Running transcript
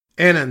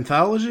An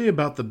anthology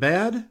about the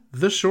bad,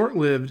 the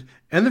short-lived,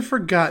 and the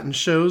forgotten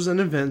shows and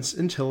events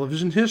in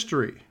television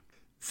history.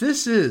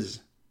 This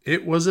is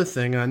It Was a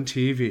Thing on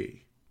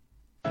TV.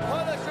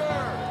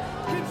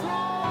 Punisher!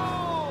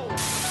 Control!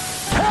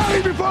 Tell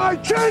me before I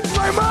change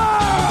my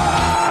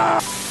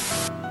mind!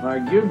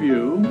 I give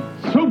you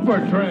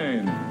Super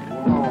Train.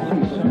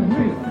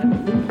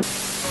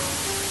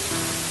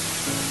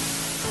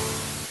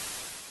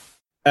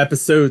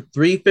 Episode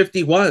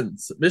 351,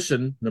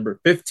 submission number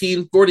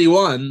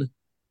 1541.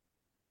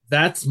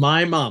 That's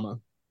My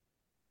Mama.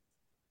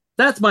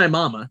 That's My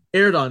Mama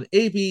aired on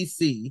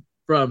ABC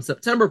from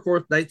September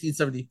 4th,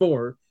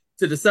 1974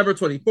 to December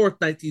 24th,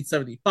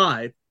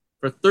 1975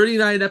 for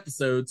 39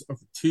 episodes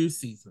over 2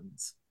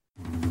 seasons.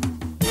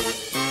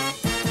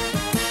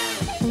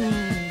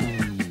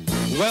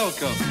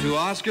 Welcome to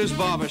Oscar's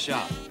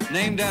Barbershop,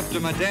 named after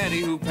my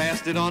daddy who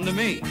passed it on to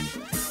me.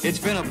 It's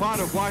been a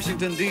part of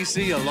Washington,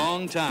 D.C. a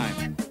long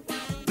time.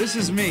 This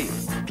is me,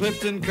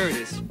 Clifton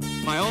Curtis,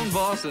 my own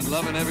boss and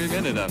loving every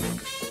minute of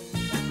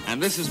it.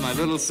 And this is my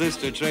little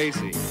sister,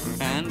 Tracy,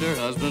 and her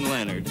husband,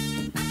 Leonard.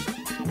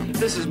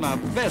 This is my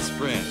best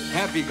friend,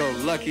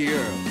 Happy-Go-Lucky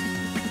Earl.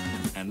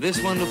 And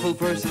this wonderful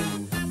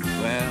person,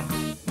 well,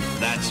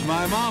 that's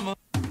my mama.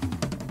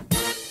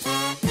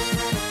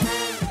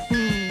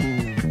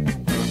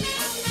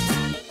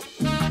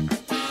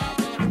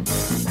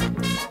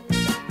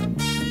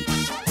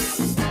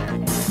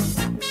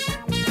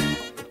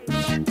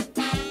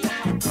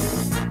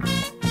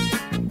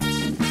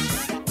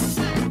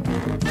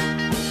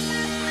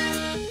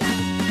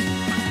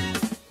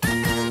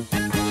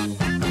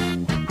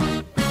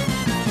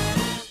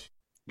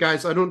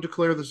 Guys, I don't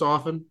declare this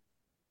often.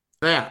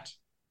 That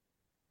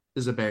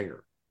is a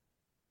banger.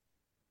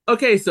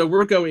 Okay, so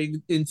we're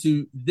going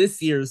into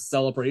this year's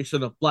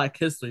celebration of Black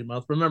History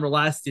Month. Remember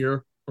last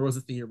year, or was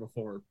it the year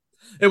before?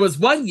 It was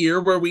one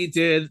year where we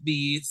did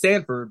the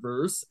Sanford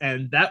verse,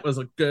 and that was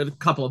a good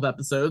couple of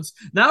episodes.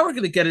 Now we're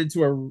going to get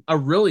into a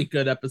really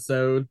good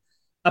episode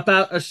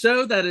about a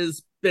show that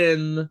has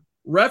been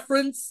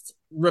referenced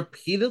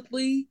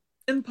repeatedly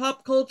in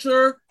pop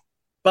culture,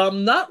 but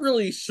I'm not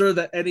really sure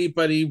that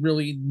anybody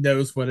really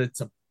knows what it's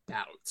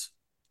about.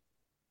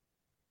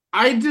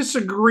 I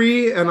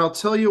disagree, and I'll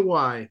tell you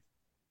why.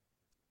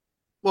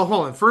 Well,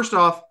 hold on. First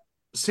off,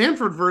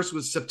 Sanford verse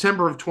was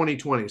September of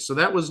 2020, so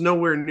that was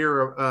nowhere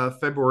near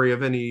February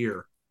of any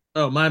year.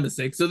 Oh, my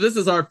mistake. So this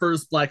is our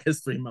first Black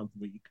History Month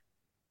week.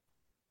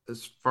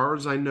 As far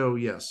as I know,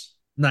 yes.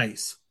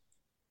 Nice.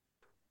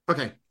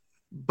 Okay.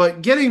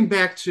 But getting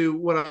back to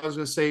what I was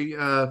going to say,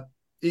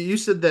 you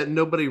said that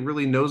nobody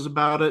really knows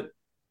about it.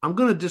 I'm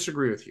going to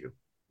disagree with you.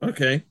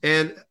 Okay.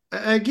 And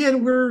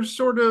again, we're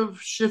sort of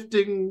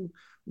shifting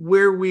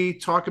where we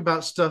talk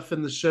about stuff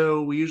in the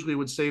show. We usually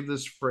would save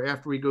this for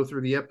after we go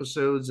through the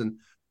episodes and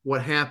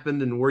what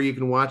happened and where you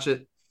can watch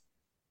it.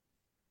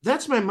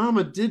 That's My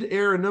Mama did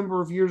air a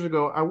number of years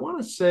ago. I want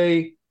to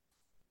say,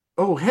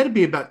 it had to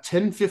be about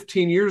 10,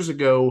 15 years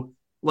ago,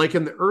 like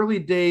in the early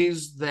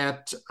days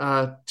that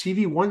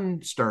TV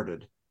One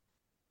started.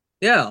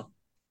 Yeah.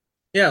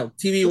 Yeah.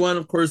 TV One,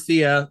 of course,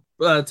 the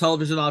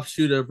television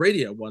offshoot of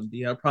Radio One,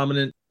 the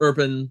prominent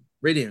urban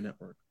radio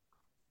network.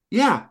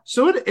 Yeah,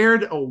 so it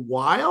aired a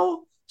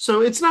while.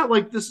 So it's not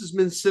like this has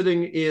been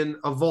sitting in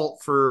a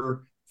vault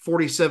for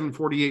 47,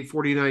 48,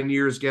 49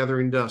 years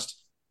gathering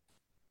dust.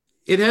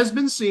 It has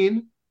been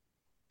seen.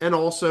 And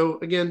also,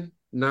 again,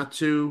 not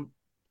to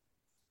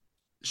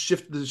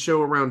shift the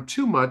show around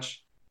too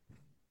much,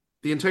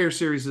 the entire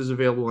series is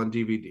available on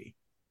DVD.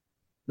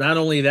 Not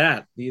only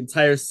that, the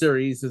entire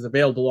series is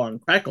available on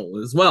Crackle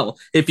as well,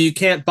 if you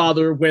can't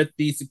bother with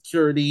the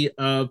security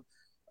of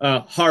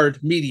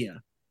hard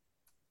media.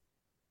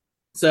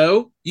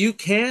 So you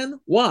can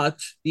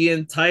watch the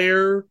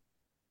entire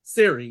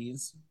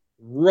series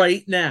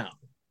right now.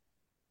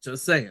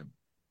 Just saying.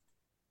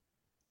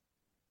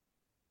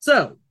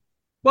 So,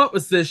 what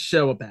was this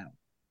show about?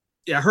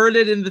 You heard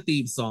it in the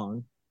theme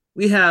song.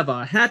 We have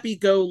a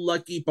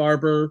happy-go-lucky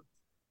barber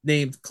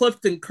named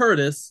Clifton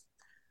Curtis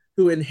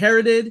who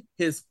inherited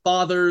his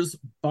father's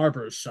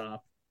barber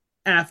shop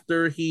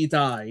after he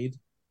died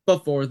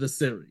before the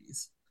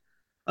series.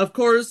 Of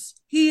course,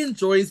 he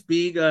enjoys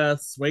being a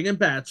swinging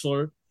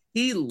bachelor.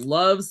 He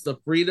loves the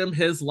freedom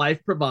his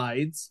life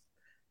provides.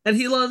 And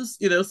he loves,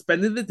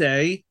 spending the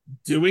day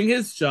doing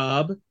his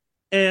job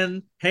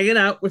and hanging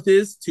out with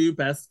his 2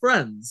 best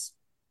friends.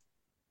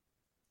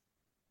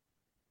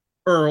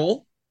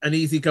 Earl, an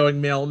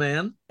easygoing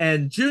mailman,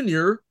 and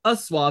Junior, a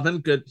suave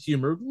and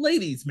good-humored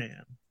ladies'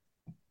 man.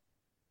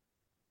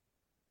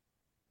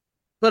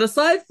 But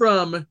aside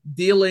from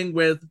dealing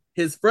with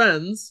his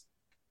friends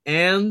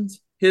and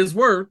his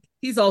work,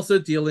 he's also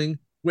dealing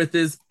with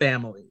his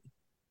family.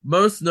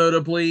 Most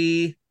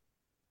notably,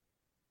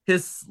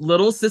 his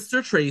little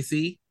sister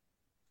Tracy,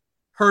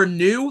 her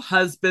new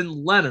husband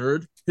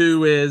Leonard,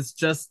 who is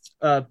just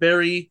a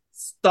very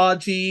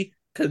stodgy,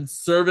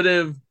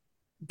 conservative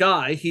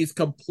guy. He's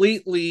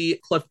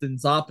completely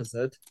Clifton's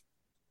opposite.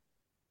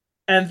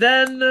 And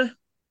then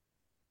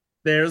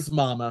there's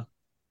Mama.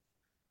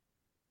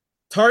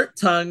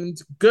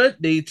 tart-tongued,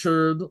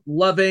 good-natured,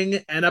 loving,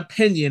 and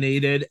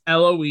opinionated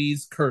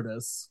Eloise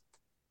Curtis,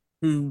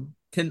 who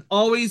can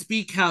always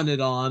be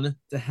counted on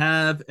to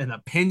have an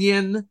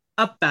opinion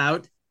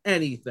about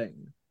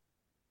anything.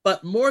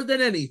 But more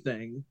than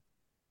anything,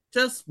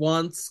 just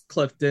wants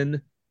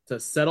Clifton to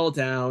settle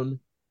down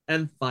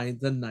and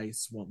find a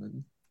nice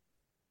woman.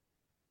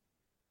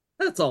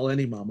 That's all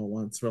any mama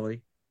wants,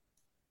 really.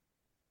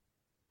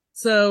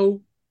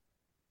 So,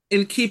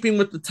 in keeping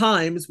with the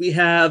times, we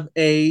have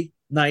a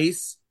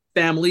nice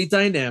family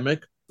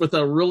dynamic with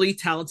a really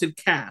talented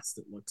cast,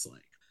 it looks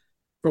like.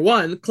 For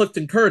one,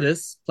 Clifton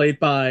Curtis, played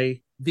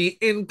by the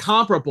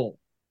incomparable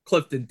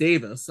Clifton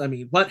Davis. I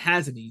mean, what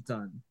hasn't he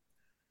done?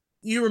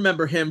 You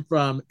remember him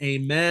from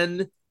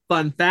Amen.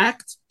 Fun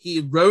fact,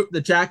 he wrote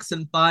the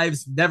Jackson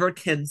 5's Never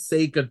Can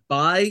Say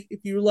Goodbye,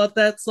 if you love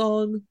that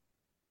song.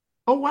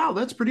 Oh, wow,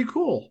 that's pretty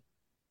cool.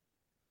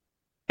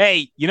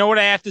 Hey, you know what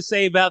I have to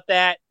say about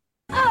that?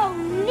 Oh,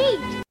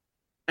 neat.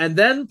 And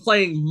then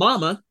playing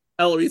Mama,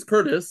 Eloise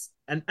Curtis,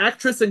 an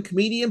actress and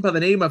comedian by the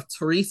name of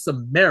Teresa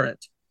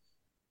Merritt.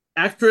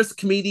 Actress,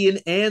 comedian,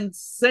 and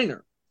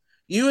singer.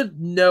 You would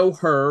know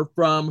her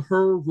from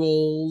her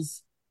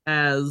roles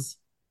as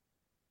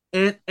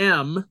Aunt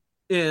Em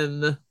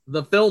in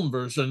the film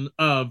version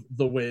of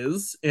The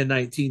Wiz in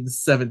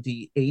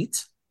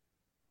 1978.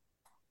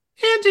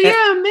 Auntie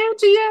M,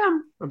 Auntie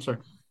M. I'm sorry.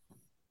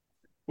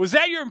 Was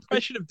that your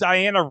impression of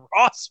Diana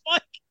Ross,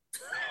 Mike?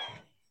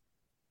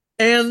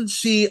 And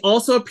she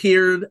also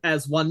appeared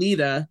as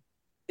Juanita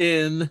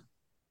in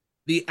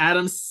the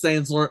Adam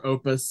Sandler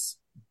opus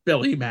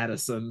Billy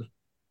Madison.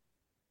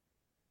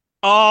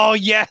 Oh,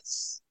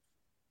 yes.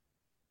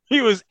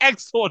 He was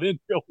excellent in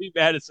Billy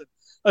Madison,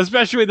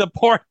 especially the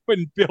part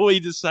when Billy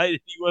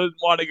decided he wouldn't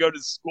want to go to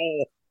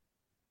school.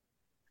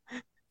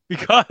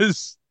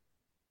 Because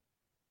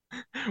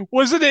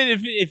wasn't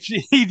it if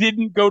he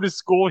didn't go to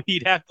school,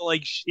 he'd have to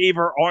like shave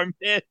her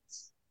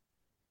armpits?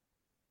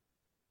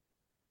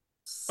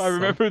 If I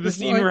remember the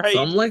scene right.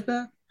 Something like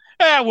that?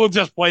 We'll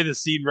just play the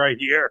scene right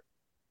here.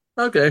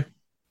 Okay.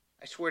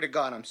 I swear to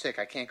God, I'm sick.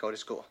 I can't go to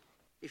school.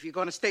 If you're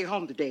going to stay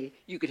home today,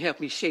 you can help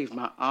me shave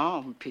my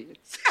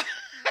armpits.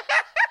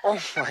 Oh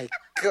my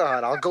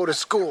God, I'll go to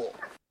school.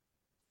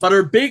 But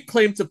her big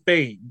claim to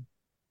fame,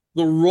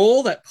 the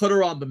role that put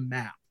her on the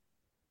map,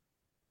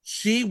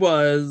 she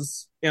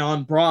was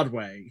on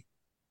Broadway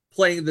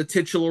playing the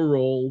titular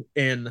role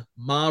in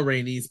Ma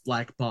Rainey's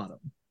Black Bottom.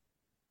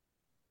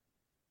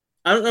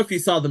 I don't know if you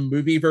saw the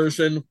movie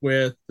version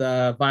with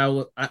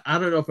Viola. I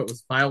don't know if it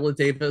was Viola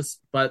Davis,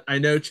 but I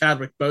know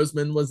Chadwick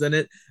Boseman was in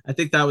it. I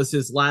think that was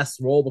his last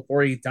role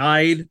before he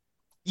died.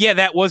 Yeah,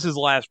 that was his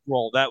last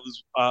role. That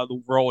was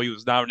the role he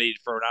was nominated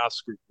for an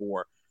Oscar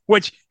for,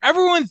 which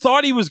everyone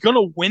thought he was going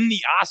to win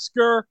the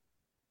Oscar,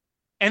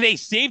 and they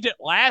saved it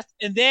last.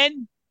 And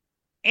then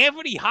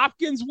Anthony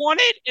Hopkins won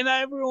it, and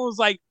everyone was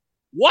like,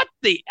 what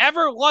the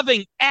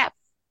ever-loving F?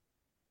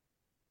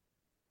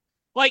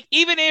 Like,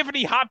 even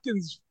Anthony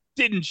Hopkins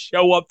didn't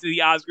show up to the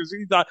Oscars.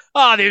 He thought,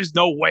 there's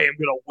no way I'm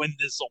going to win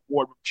this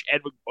award with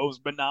Chadwick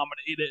Boseman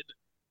nominated.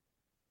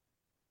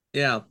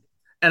 Yeah.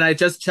 And I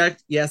just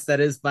checked. Yes, that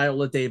is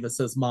Viola Davis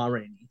as Ma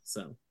Rainey.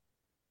 So,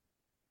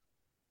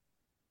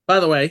 by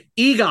the way,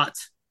 EGOT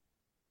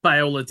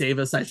Viola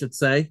Davis, I should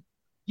say.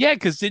 Yeah,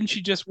 because didn't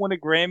she just win a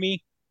Grammy?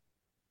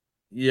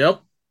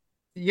 Yep.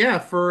 Yeah,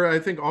 for, I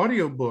think,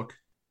 audiobook.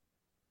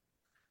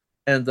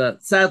 And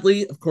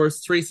sadly, of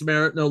course, Teresa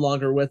Merritt no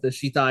longer with us.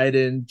 She died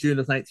in June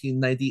of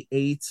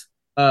 1998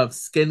 of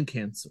skin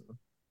cancer.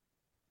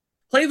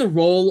 Playing the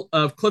role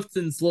of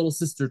Clifton's little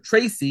sister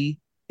Tracy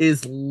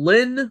is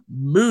Lynn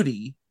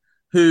Moody,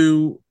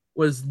 who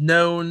was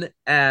known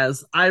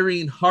as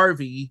Irene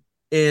Harvey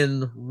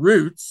in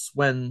Roots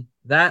when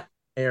that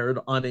aired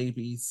on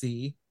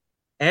ABC,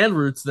 and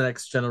Roots The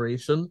Next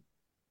Generation.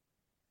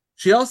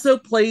 She also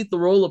played the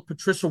role of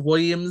Patricia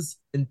Williams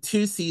in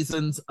 2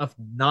 seasons of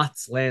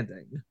Knots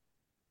Landing. Of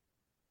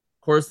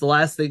course, the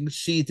last thing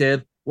she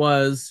did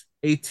was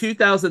a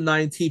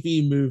 2009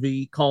 TV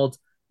movie called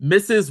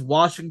Mrs.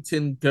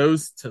 Washington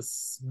Goes to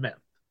Smith.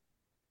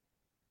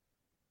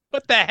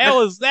 What the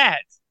hell is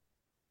that?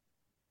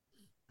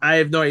 I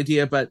have no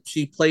idea, but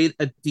she played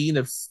a dean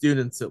of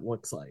students, it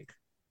looks like.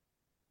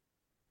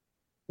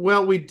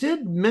 Well, we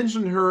did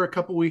mention her a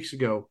couple weeks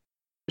ago.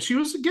 She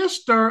was a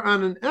guest star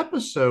on an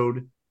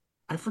episode.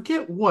 I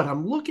forget what.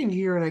 I'm looking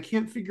here and I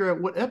can't figure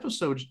out what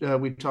episode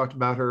we talked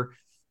about her.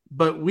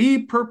 But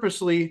we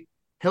purposely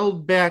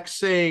held back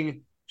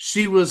saying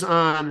she was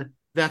on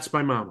That's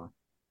My Mama,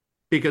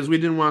 because we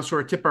didn't want to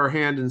sort of tip our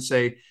hand and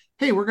say,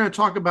 hey, we're going to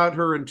talk about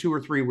her in 2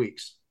 or 3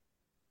 weeks.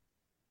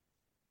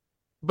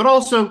 But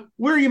also,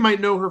 where you might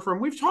know her from,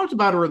 we've talked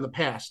about her in the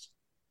past.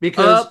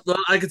 Because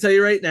I can tell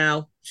you right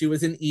now, she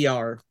was in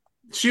ER.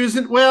 She was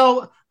in,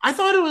 well, I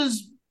thought it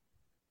was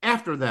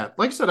after that.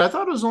 Like I said, I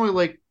thought it was only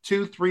like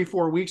 2, 3,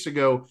 4 weeks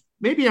ago.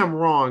 Maybe I'm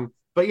wrong.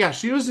 But yeah,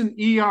 she was in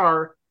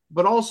ER.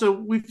 But also,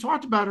 we've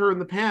talked about her in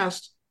the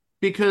past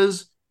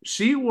because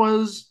she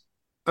was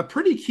a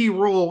pretty key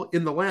role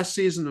in the last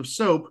season of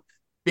Soap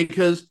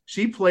because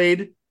she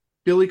played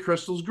Billy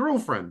Crystal's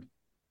girlfriend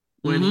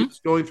when he was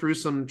going through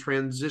some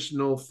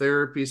transitional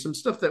therapy, some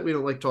stuff that we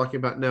don't like talking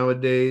about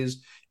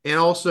nowadays, and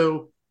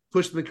also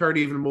pushing the card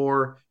even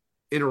more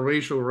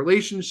interracial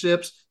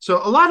relationships.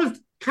 So a lot of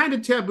kind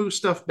of taboo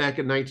stuff back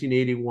in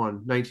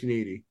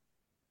 1980.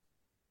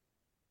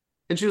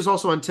 And she was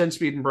also on 10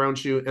 Speed and Brown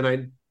Shoe, and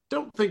I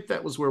don't think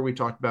that was where we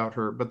talked about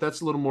her, but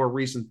that's a little more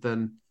recent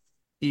than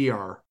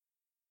ER.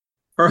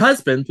 Her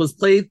husband was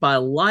played by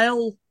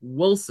Lyle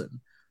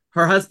Wilson.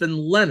 Her husband,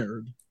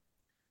 Leonard.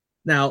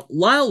 Now,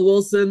 Lyle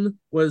Wilson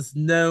was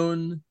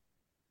known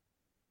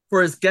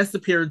for his guest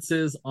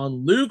appearances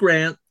on Lou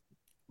Grant,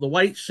 The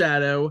White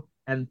Shadow,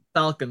 and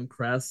Falcon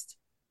Crest.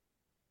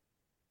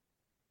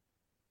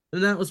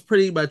 And that was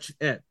pretty much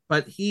it.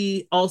 But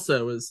he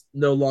also is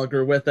no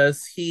longer with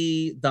us.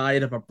 He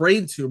died of a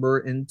brain tumor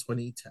in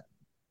 2010.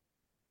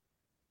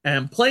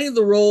 And playing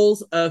the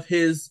roles of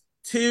his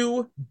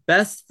two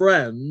best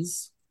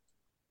friends,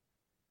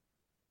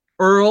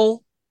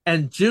 Earl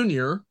and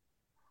Junior.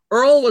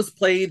 Earl was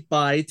played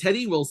by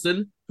Teddy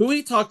Wilson, who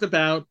we talked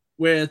about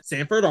with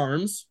Sanford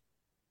Arms.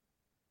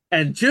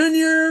 And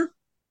Junior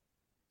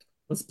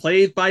was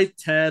played by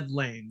Ted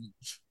Lange,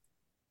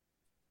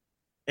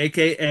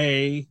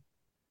 a.k.a.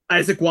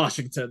 Isaac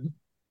Washington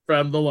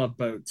from The Love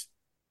Boat.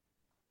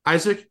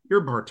 Isaac,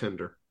 you're a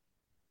bartender.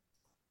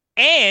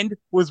 And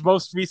was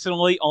most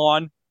recently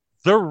on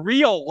The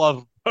Real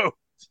Love Boat.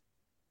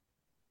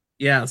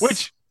 Yes.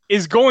 Which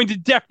is going to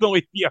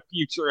definitely be a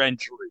future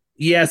entry.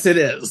 Yes, it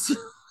is.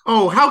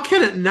 Oh, how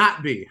can it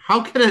not be?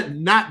 How can it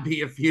not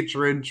be a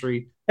future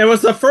entry? It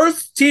was the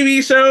first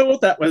TV show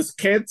that was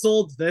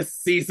canceled this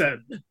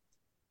season.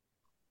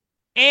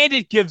 And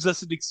it gives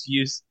us an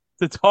excuse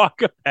to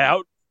talk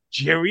about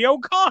Jerry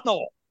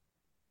O'Connell.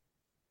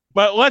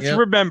 But let's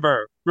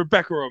remember,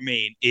 Rebecca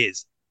Romijn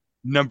is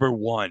number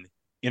one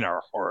in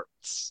our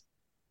hearts.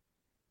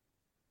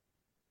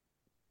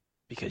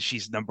 Because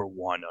she's number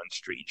one on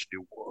Strange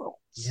New Worlds.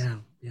 Yeah,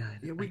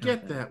 we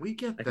get that. We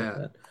get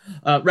that.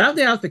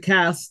 Rounding out the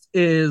cast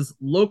is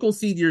local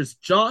seniors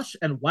Josh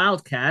and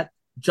Wildcat.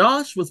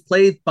 Josh was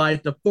played by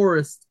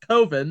DeForest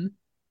Coven,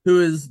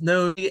 who is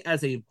known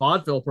as a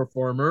vaudeville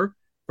performer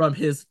from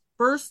his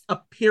first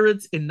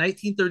appearance in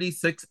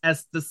 1936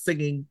 as the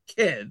Singing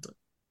Kid.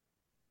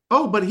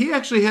 Oh, but he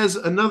actually has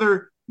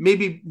another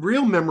maybe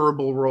real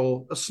memorable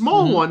role, a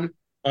small one,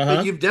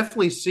 but you've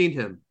definitely seen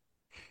him.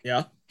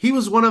 Yeah. He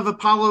was one of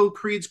Apollo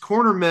Creed's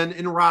cornermen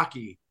in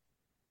Rocky.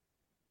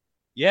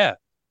 Yeah.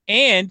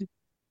 And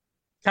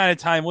kind of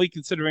timely,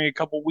 considering a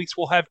couple weeks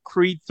we'll have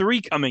Creed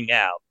 3 coming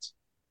out.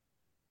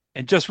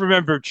 And just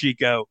remember,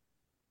 Chico,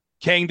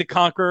 Kang the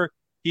Conqueror,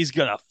 he's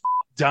going to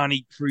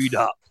Donnie Creed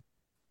up.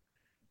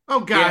 Oh,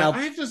 God.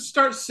 I have to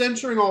start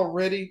censoring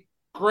already.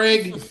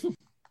 Greg.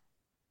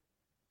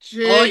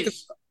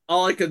 Jeez.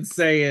 All I can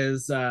say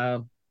is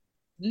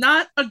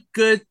not a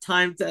good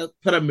time to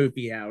put a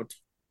movie out.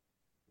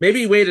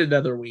 Maybe wait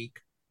another week.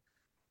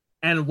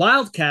 And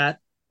Wildcat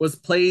was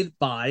played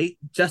by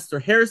Chester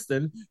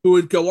Hairston, who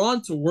would go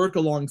on to work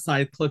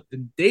alongside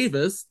Clifton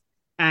Davis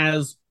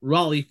as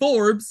Raleigh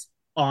Forbes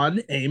on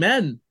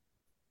Amen.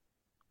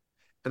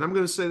 And I'm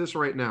going to say this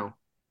right now,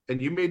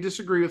 and you may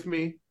disagree with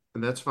me,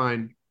 and that's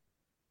fine.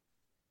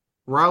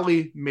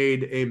 Raleigh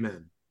made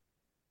Amen.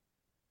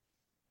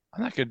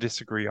 I'm not going to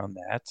disagree on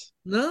that.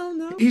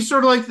 No. He's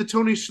sort of like the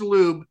Tony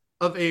Shalhoub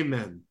of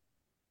Amen.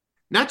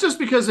 Not just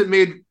because it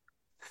made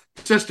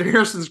Chester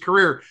Harrison's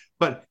career,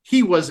 but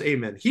he was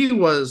Amen. He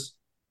was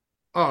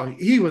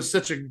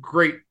such a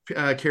great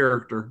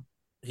character.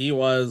 He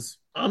was.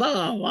 I'm not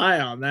gonna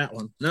lie on that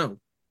one. No,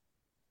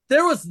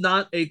 there was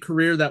not a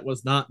career that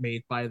was not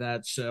made by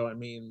that show. I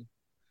mean,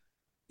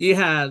 you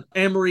had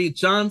Amory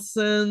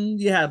Johnson,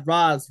 you had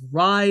Roz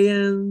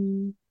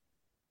Ryan,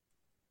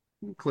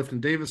 Clifton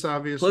Davis,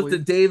 obviously.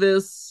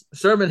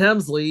 Sherman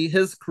Hemsley.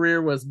 His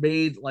career was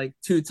made like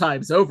 2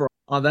 times over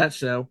on that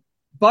show.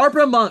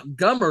 Barbara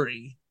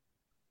Montgomery.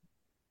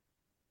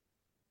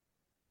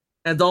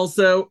 And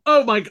also,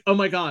 oh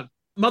my God,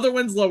 Mother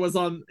Winslow was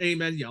on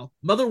Amen, y'all.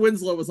 Mother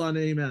Winslow was on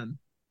Amen.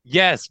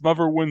 Yes,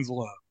 Mother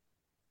Winslow.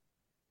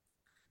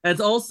 And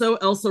also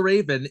Elsa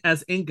Raven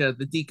as Inga,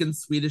 the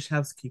Deacon's Swedish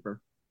housekeeper.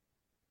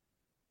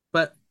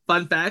 But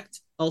fun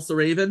fact, Elsa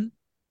Raven,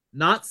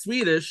 not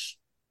Swedish,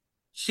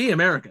 she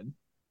American.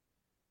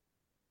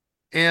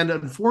 And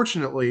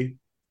unfortunately,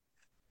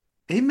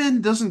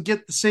 Amen doesn't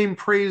get the same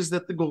praise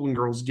that the Golden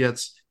Girls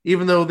gets,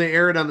 even though they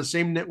air it on the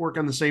same network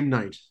on the same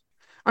night.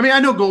 I mean,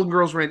 I know Golden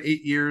Girls ran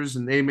 8 years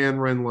and Amen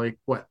ran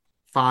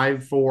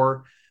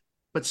 4,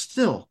 but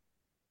still,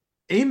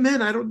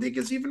 Amen, I don't think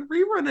it's even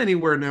rerun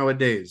anywhere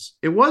nowadays.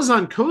 It was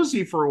on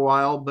Cozy for a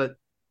while, but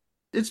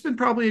it's been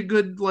probably a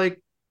good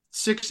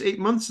 6-8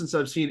 months since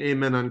I've seen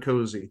Amen on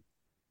Cozy.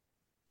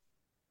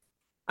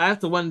 I have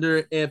to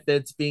wonder if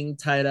it's being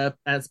tied up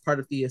as part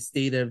of the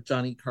estate of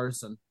Johnny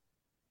Carson.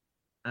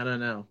 I don't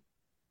know.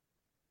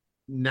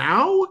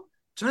 Now?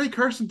 Johnny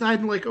Carson died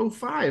in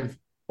 2005.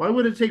 Why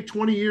would it take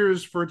 20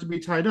 years for it to be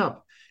tied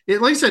up?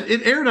 Like I said,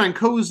 it aired on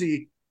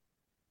Cozy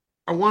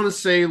I want to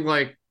say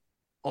like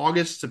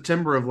August,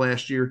 September of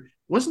last year.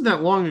 Wasn't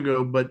that long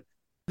ago, but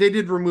they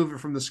did remove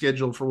it from the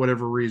schedule for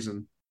whatever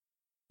reason.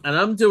 And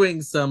I'm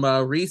doing some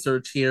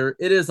research here.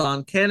 It is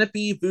on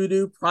Canopy,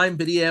 Vudu, Prime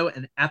Video,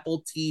 and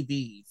Apple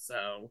TV.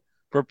 So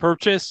For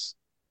purchase?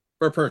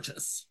 for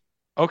purchase.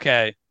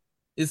 Okay.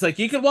 It's like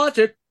you can watch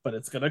it, but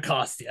it's going to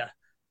cost you.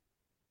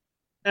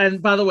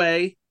 And by the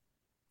way,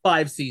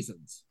 5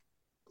 seasons.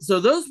 So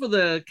those were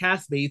the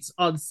castmates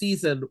on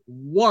season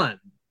 1.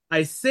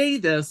 I say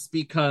this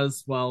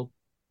because, well,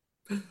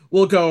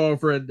 we'll go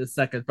over it in a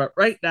second, but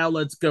right now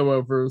let's go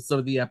over some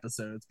of the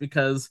episodes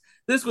because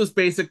this was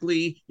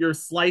basically your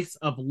slice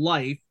of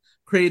life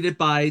created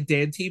by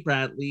Dan T.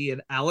 Bradley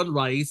and Alan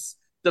Rice,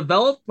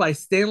 developed by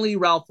Stanley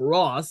Ralph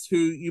Ross, who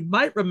you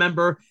might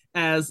remember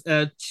as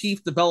a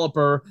chief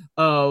developer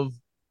of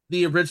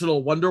the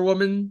original Wonder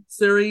Woman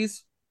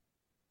series.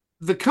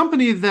 The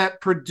company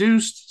that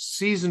produced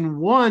season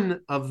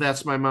 1 of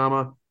That's My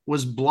Mama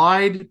was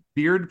Blythe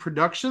Beard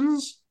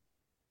Productions.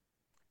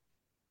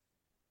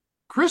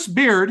 Chris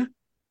Beard,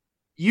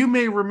 you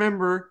may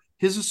remember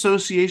his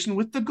association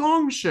with The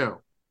Gong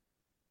Show,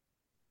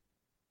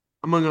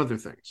 among other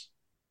things.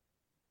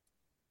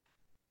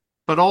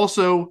 But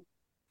also,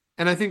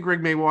 and I think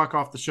Greg may walk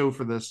off the show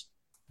for this,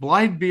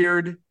 Blythe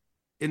Beard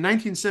in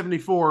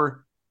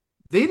 1974,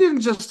 they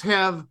didn't just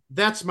have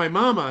That's My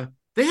Mama,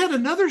 they had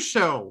another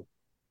show.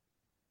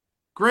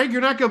 Greg,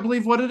 you're not going to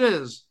believe what it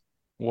is.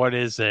 What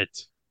is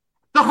it?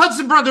 The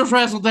Hudson Brothers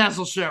Razzle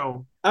Dazzle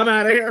Show. I'm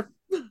out of here.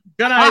 Good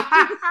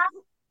night.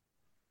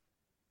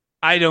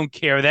 I don't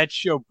care. That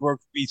show broke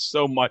me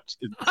so much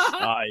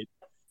inside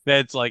that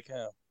it's like,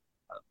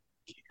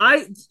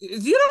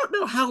 You don't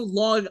know how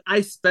long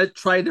I spent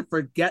trying to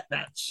forget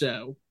that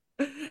show.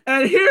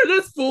 And here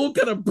this fool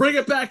gonna bring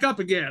it back up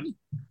again.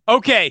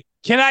 Okay,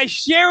 can I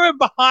share a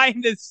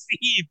behind the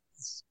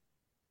scenes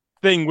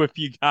thing with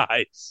you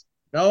guys?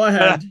 Go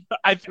ahead.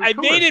 I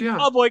made it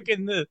public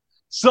in the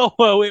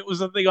solo. It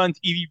was a thing on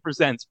TV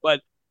Presents,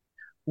 but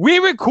we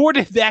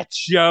recorded that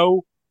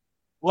show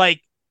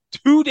like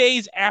 2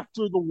 days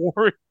after the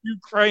war in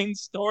Ukraine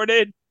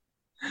started.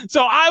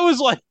 So I was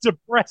like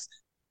depressed.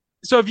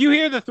 So if you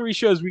hear the 3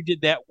 shows we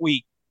did that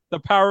week, the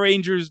Power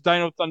Rangers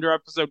Dino Thunder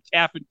episode,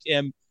 Kath and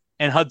Kim,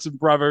 and Hudson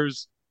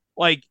Brothers,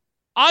 like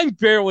I'm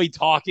barely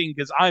talking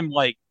because I'm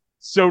like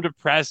so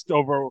depressed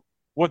over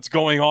what's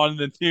going on in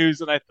the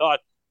news. And I thought,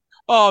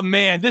 oh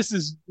man, this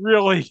is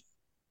really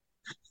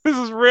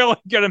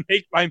gonna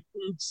make my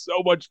mood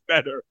so much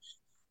better.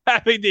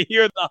 Having to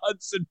hear the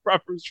Hudson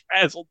Brothers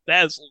Razzle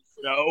Dazzle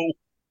show.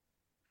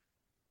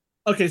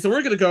 Okay, so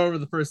we're gonna go over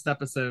the first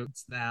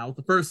episodes now,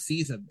 the first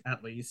season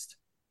at least.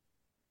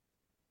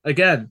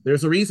 Again,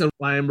 there's a reason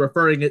why I'm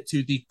referring it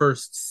to the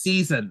first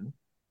season.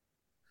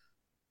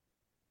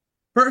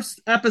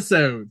 First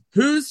episode,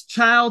 Whose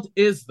Child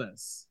Is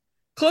This?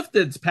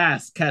 Clifton's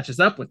past catches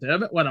up with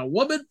him when a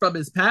woman from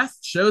his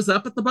past shows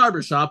up at the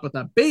barbershop with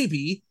a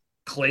baby,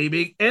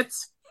 claiming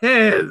it's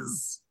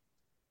his.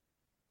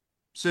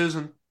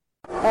 Susan.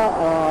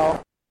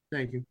 Uh-oh.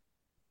 Thank you.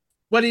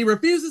 When he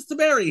refuses to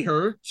marry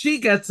her, she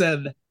gets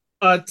an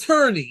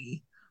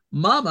attorney.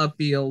 Mama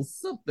feels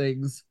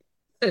something's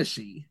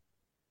fishy.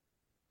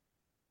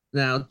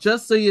 Now,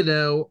 just so you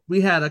know,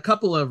 we had a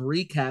couple of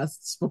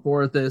recasts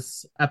before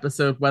this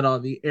episode went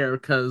on the air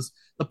because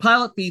the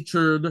pilot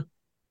featured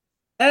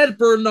Ed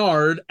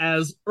Bernard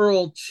as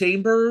Earl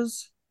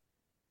Chambers.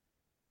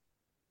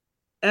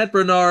 Ed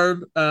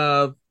Bernard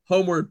of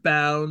Homeward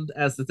Bound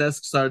as the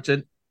desk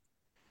sergeant.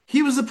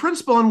 He was the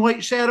principal on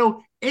White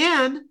Shadow,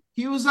 and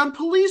he was on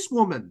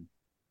Policewoman.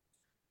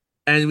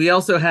 And we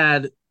also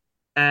had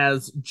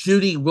as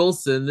Judy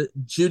Wilson,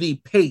 Judy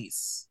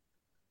Pace,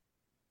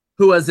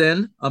 who was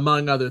in,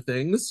 among other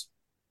things,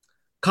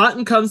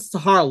 Cotton Comes to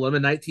Harlem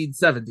in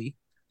 1970,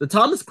 The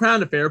Thomas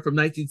Crown Affair from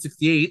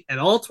 1968, and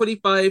all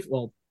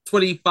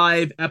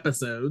 25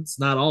 episodes,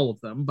 not all of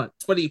them, but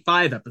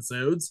 25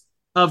 episodes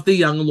of The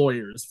Young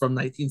Lawyers from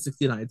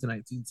 1969 to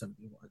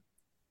 1971.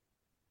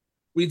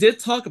 We did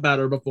talk about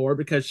her before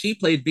because she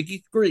played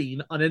Vicky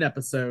Green on an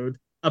episode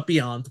of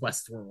Beyond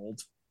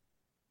Westworld.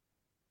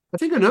 I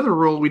think another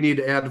role we need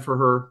to add for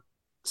her,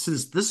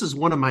 since this is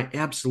one of my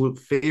absolute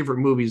favorite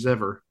movies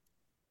ever,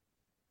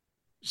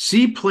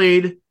 she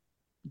played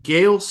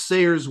Gail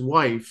Sayers'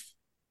 wife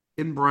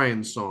in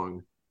Brian's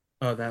Song.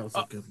 Oh, that was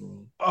a good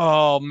role.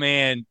 Oh,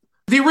 man.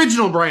 The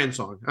original Brian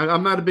Song.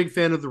 I'm not a big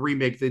fan of the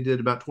remake they did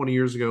about 20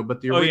 years ago,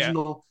 but the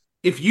original,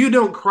 if you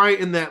don't cry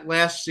in that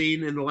last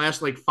scene, in the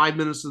last like 5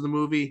 minutes of the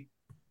movie,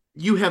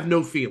 you have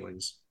no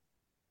feelings.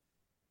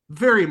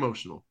 Very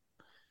emotional.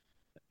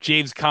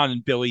 James Caan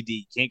and Billy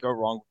D. Can't go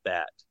wrong with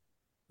that.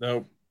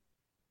 Nope.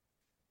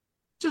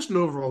 Just an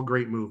overall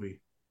great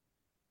movie.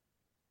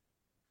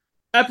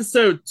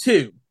 Episode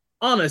 2,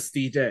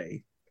 Honesty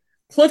Day.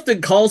 Clifton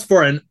calls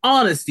for an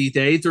honesty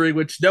day during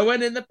which no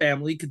one in the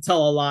family can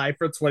tell a lie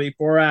for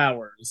 24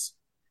 hours.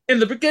 In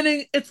the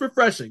beginning, it's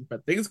refreshing,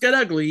 but things get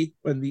ugly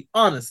when the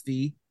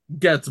honesty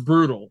gets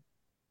brutal.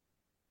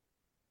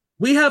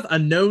 We have a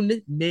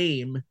known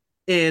name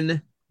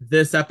in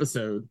this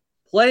episode,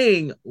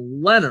 Playing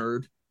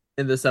Leonard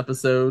in this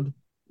episode,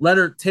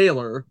 Leonard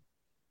Taylor,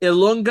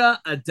 Ilunga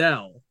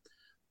Adele,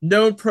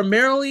 known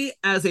primarily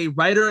as a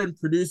writer and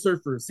producer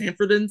for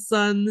Sanford and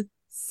Son,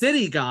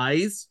 City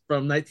Guys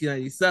from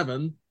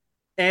 1997,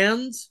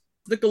 and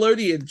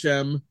Nickelodeon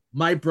gem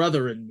My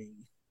Brother and Me.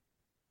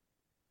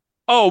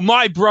 Oh,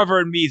 My Brother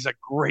and Me is a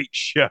great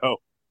show.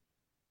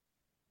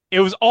 It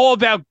was all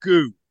about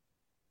goo.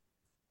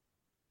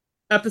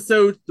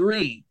 Episode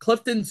 3,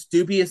 Clifton's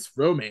Dubious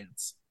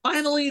Romance.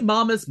 Finally,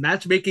 Mama's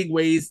matchmaking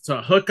ways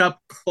to hook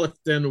up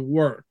Clifton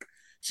work.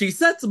 She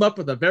sets him up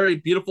with a very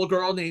beautiful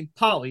girl named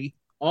Polly.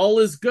 All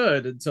is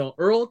good until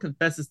Earl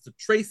confesses to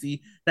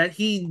Tracy that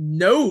he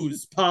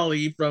knows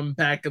Polly from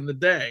back in the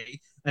day,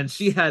 and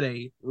she had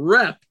a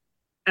rep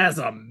as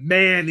a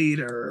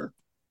man-eater.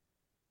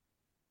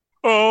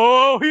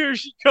 Oh, here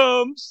she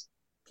comes.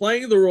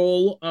 Playing the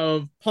role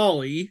of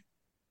Polly,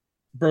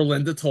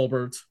 Berlinda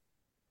Tolbert.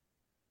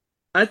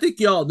 I think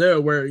y'all know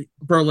where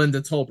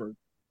Berlinda Tolbert,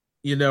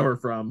 you know her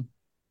from.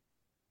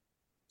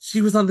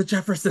 She was on the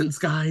Jeffersons,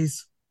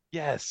 guys.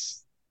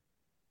 Yes.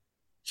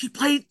 She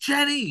played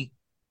Jenny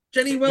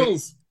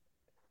Wills.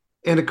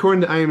 And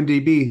according to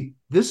IMDb,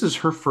 this is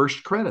her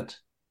first credit.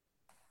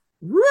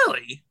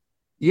 Really?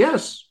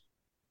 Yes.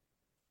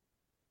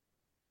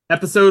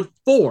 Episode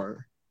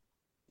 4,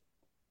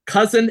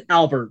 Cousin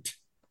Albert.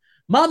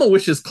 Mama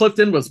wishes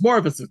Clifton was more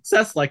of a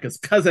success like his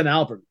cousin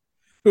Albert,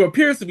 who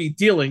appears to be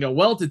dealing a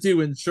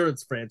well-to-do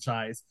insurance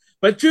franchise.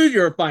 But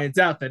Junior finds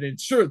out that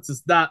insurance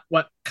is not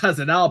what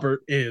Cousin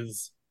Albert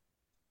is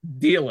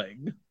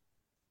dealing.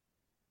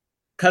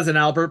 Cousin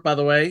Albert, by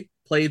the way,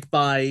 played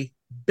by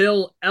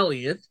Bill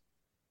Elliott,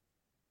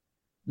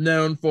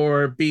 known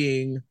for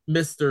being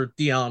Mr.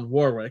 Dionne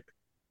Warwick,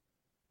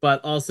 but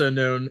also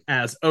known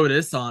as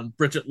Otis on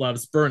Bridget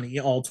Loves Bernie,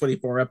 all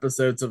 24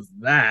 episodes of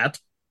that.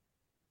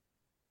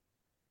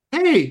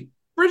 Hey,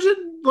 Bridget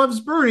Loves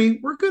Bernie,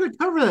 we're going to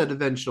cover that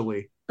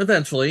eventually.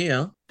 Eventually,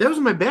 yeah. That was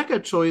my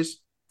backup choice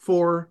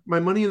for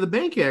my Money in the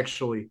Bank,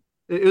 actually.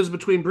 It was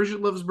between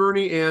Bridget Loves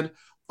Bernie and,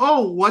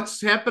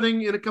 what's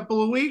happening in a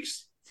couple of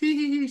weeks?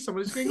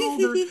 Somebody's getting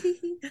older.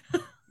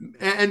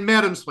 and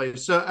Madam's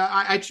Place. So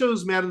I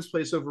chose Madam's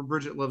Place over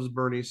Bridget Loves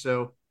Bernie.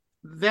 So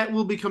that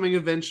will be coming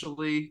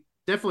eventually,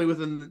 definitely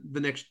within the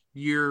next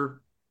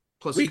year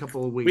plus a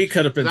couple of weeks. We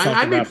could have been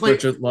talking about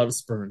Bridget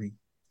Loves Bernie.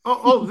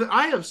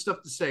 I have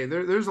stuff to say.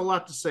 There's a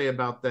lot to say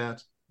about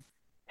that.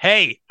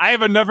 Hey, I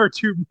have another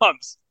 2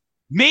 months.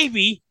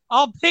 Maybe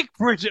I'll pick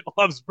Bridget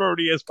Loves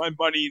Bernie as my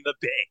Money in the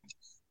Bank.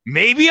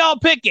 Maybe I'll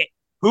pick it.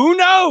 Who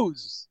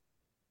knows?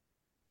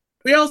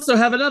 We also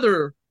have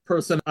another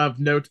person of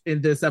note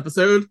in this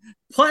episode,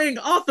 playing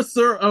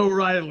Officer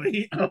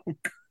O'Reilly.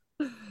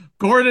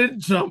 Gordon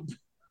Jump.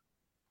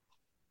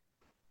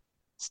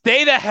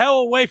 Stay the hell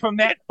away from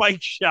that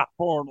bike shop,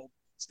 Arnold.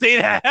 Stay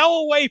the hell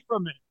away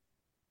from it.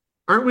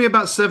 Aren't we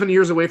about 7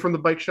 years away from the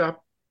bike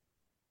shop?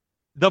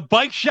 The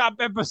bike shop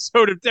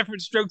episode of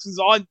Different Strokes is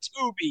on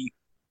Tubi.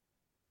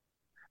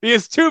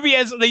 Because Tubi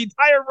has the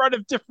entire run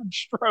of Different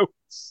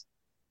Strokes.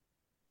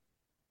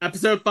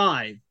 Episode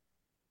 5,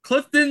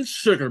 Clifton's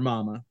Sugar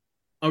Mama.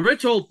 A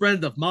rich old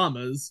friend of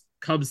Mama's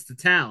comes to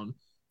town.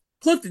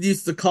 Clifton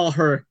used to call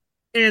her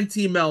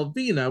Auntie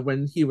Melvina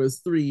when he was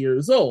 3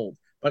 years old,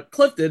 but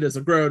Clifton is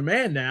a grown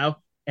man now,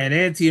 and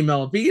Auntie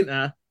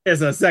Melvina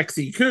is a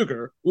sexy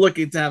cougar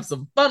looking to have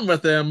some fun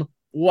with him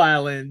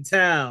while in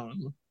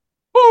town.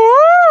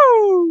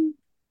 Woo!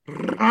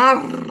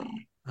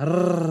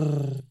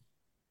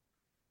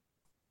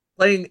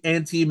 Playing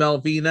Auntie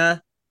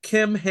Melvina,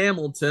 Kim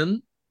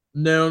Hamilton,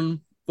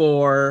 known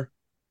for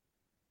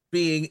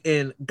being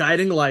in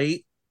Guiding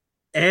Light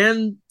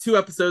and 2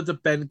 episodes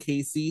of Ben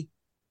Casey,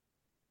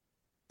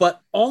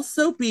 but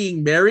also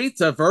being married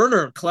to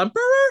Werner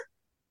Klemperer?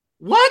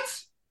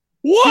 What?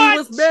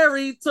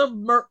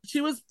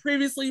 She was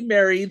previously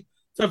married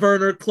to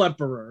Werner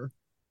Klemperer.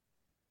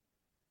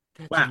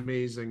 That's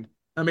amazing.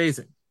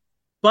 Amazing.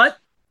 But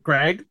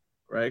Greg,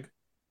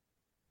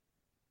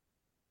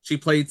 she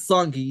played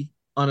Songi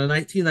on a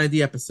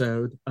 1990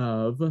 episode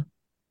of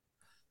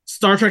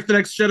Star Trek The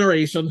Next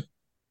Generation.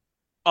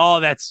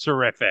 Oh, that's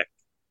terrific.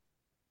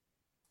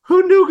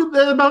 Who knew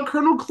that about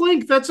Colonel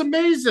Klink? That's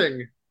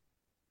amazing.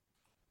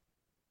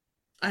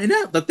 I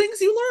know. The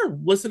things you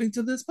learn listening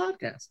to this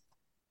podcast.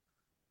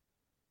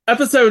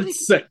 Episode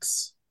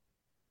 6.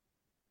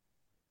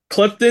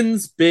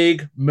 Clifton's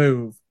Big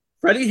Move.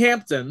 Freddie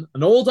Hampton,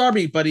 an old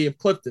army buddy of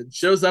Clifton,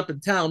 shows up in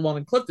town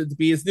wanting Clifton to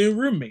be his new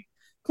roommate.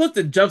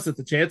 Clifton jumps at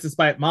the chance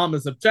despite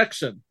Mama's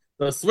objection.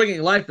 The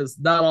swinging life is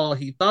not all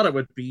he thought it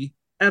would be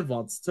and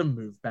wants to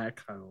move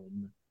back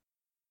home.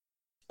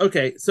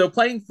 Okay, so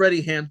playing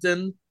Freddie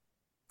Hampton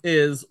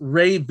is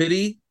Ray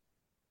Vitti,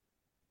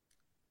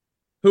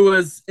 who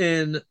was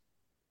in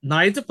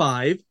 9 to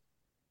 5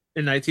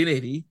 in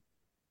 1980.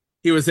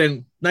 He was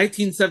in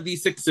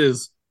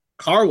 1976's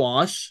Car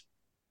Wash.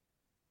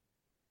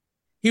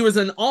 He was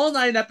in all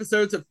 9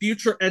 episodes of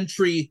future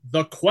entry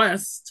The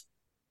Quest.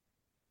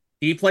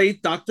 He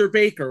played Dr.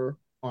 Baker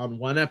on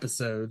 1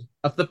 episode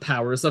of The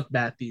Powers of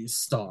Matthew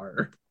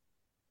Star.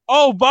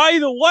 Oh, by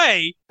the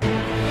way,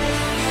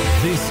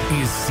 this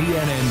is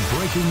CNN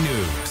Breaking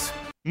News.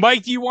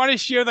 Mike, do you want to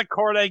share the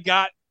card I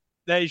got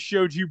that I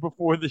showed you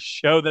before the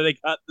show that I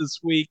got this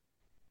week?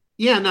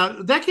 Yeah,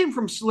 now that came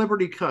from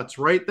Celebrity Cuts,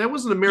 right? That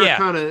wasn't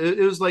Americana. Yeah.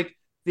 It was like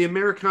the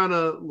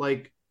Americana,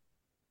 like,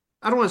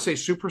 I don't want to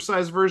say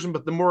supersized version,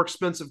 but the more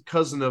expensive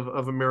cousin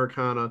of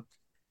Americana.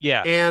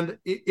 Yeah. And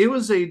it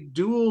was a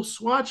dual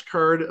swatch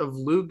card of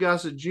Lou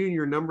Gossett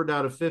Jr. numbered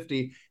out of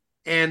 50.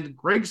 And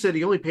Greg said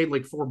he only paid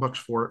like $4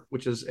 for it,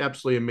 which is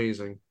absolutely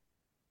amazing.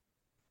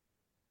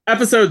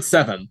 Episode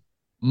 7,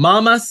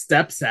 Mama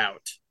Steps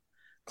Out.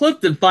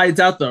 Clifton finds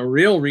out the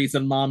real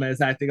reason Mama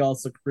is acting all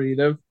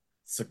secretive.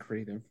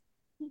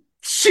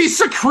 She's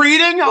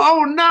secreting?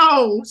 Oh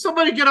no!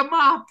 Somebody get a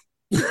mop!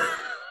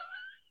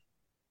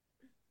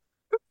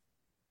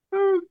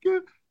 Oh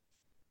god.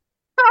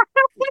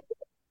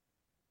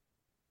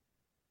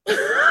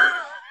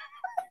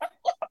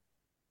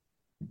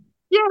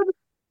 Yeah.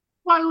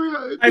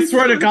 I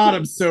swear to God,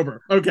 I'm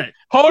sober. Okay.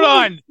 Hold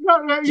on.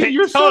 No,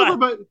 you're sober,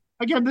 but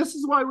again, this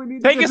is why we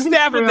need to take a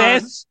stab at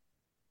this.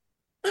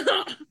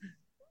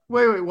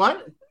 Wait,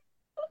 what?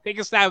 Take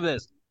a stab at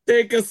this.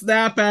 Take a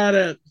snap at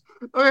it.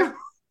 Okay.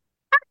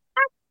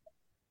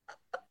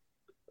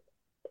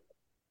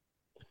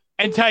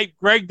 And type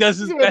Greg does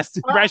his best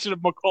impression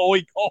of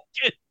Macaulay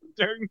Culkin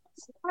during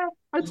this.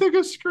 I took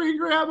a screen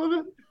grab of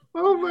it.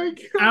 Oh my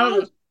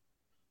god.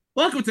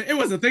 Welcome to It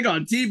Was a Thing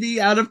on TV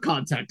Out of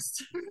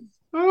Context.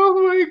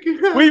 Oh my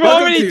god. We've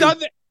already done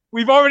that.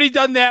 We've already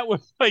done that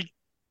with, like,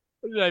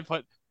 what did I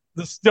put?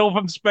 The still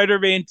from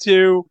Spider-Man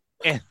 2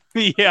 and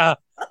the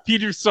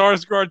Peter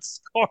Sarsgaard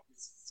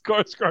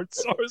Sarsgaard.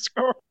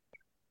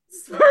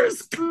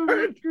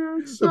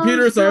 The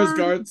Peter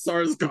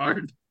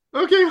Sarsgaard.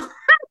 Okay.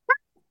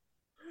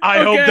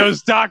 I hope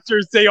those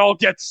doctors, they all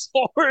get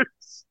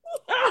swords.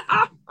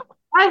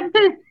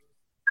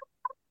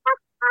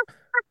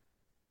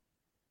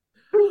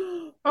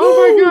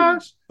 Oh my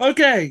gosh.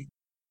 Okay.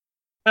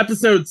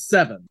 Episode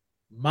 7.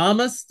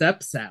 Mama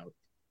Steps Out.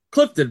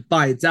 Clifton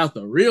finds out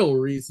the real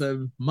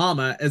reason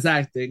Mama is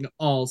acting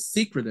all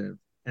secretive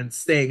and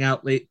staying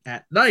out late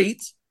at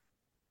night.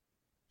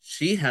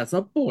 She has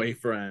a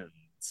boyfriend.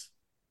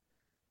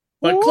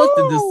 But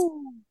Clifton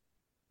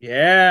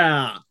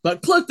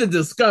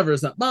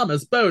discovers that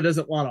Mama's beau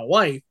doesn't want a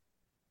wife.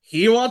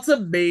 He wants a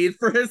maid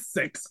for his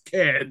 6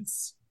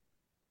 kids.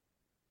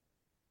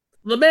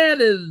 The man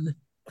in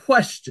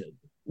question,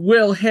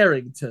 Will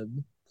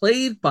Harrington,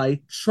 played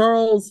by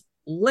Charles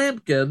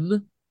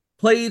Lampkin,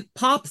 played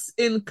Pops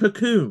in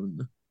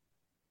Cocoon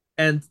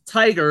and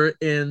Tiger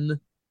in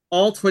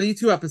all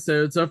 22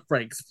 episodes of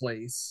Frank's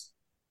Place.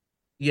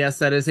 Yes,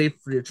 that is a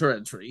future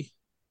entry.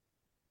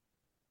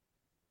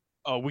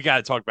 Oh, we got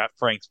to talk about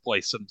Frank's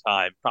Place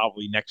sometime,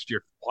 probably next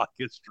year for Black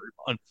History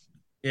Month.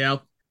 Yeah.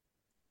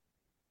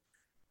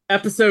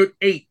 Episode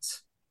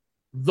 8,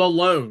 The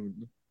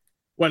Loan.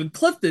 When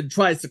Clifton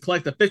tries to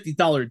collect a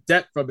 $50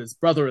 debt from his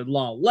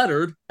brother-in-law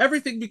Leonard,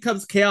 everything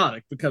becomes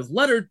chaotic because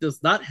Leonard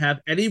does not have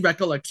any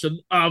recollection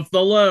of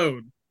the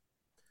loan.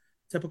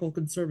 Typical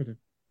conservative.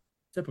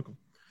 Typical.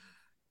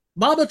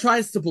 Mama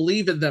tries to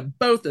believe in them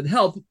both and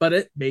help, but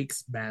it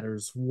makes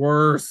matters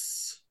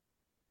worse.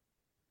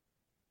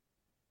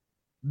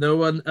 No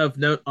one of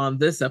note on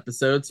this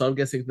episode, so I'm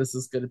guessing this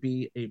is going to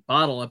be a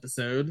bottle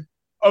episode.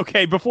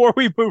 Okay, before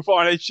we move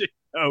on, I should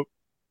note,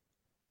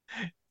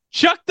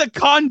 Chuck the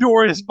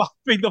Condor is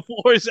mopping the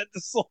floors at the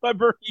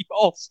Celebrity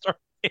All-Star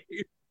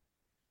Game.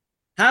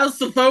 How's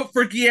the vote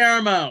for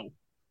Guillermo?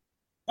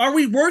 Are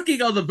we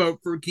working on the vote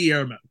for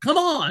Guillermo? Come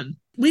on.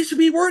 We should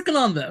be working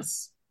on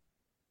this.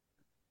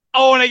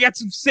 Oh, and I got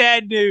some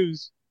sad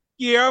news.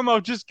 Guillermo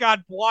just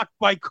got blocked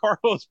by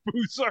Carlos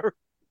Boozer.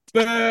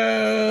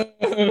 Boo!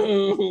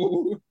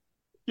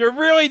 You're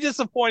really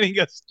disappointing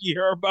us,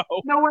 Guillermo.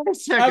 No, wait a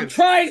second. I'm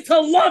trying to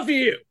love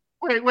you.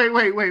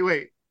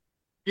 Wait.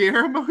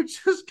 Guillermo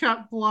just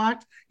got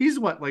blocked. He's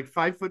what, like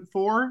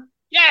 5'4"?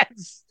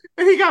 Yes.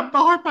 And he got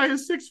blocked by a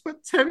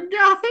 6'10"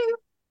 guy.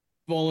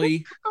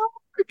 Bully. Oh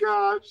my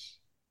gosh.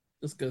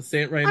 Just gonna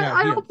say it right now.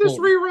 I hope this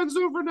reruns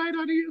overnight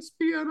on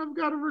ESPN. I've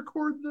got to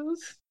record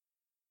this.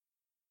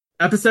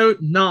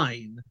 Episode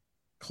 9,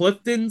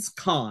 Clifton's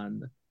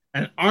Con.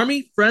 An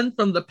army friend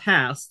from the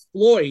past,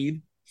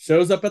 Floyd,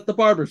 shows up at the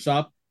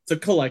barbershop to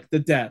collect the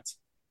debt.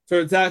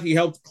 Turns out he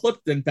helped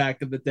Clifton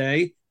back in the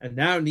day and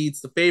now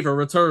needs the favor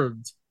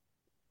returned.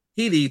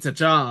 He needs a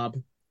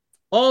job.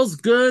 All's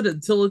good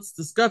until it's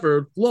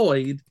discovered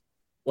Floyd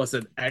was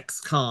an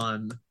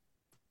ex-con.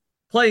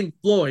 Playing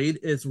Floyd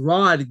is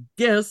Rod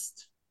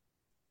Gist,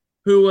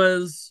 who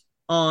was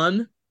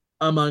on,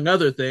 among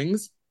other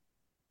things,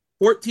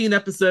 14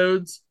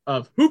 episodes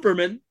of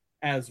Hooperman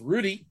as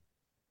Rudy.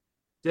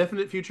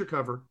 Definite future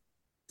cover.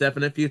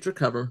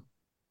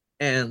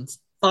 And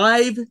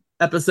 5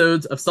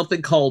 episodes of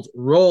something called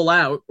Roll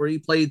Out, where he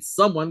played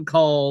someone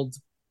called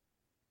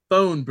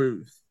Phone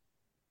Booth.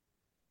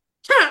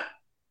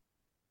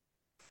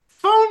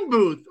 Phone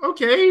Booth,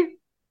 okay.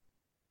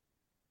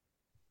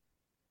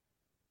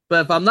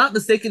 But if I'm not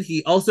mistaken,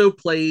 he also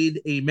played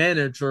a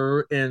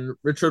manager in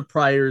Richard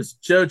Pryor's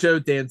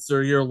JoJo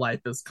Dancer, Your Life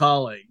is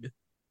Calling.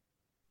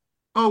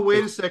 Oh,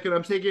 wait a second.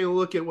 I'm taking a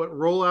look at what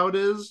Rollout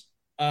is.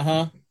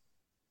 Uh-huh.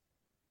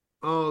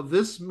 Oh,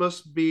 this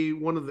must be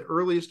one of the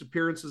earliest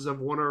appearances of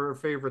one of our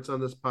favorites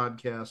on this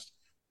podcast.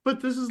 But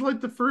this is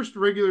like the first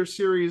regular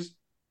series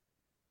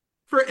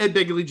for Ed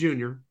Begley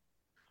Jr.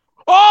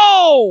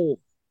 Oh!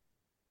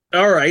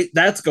 All right,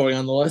 that's going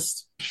on the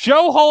list.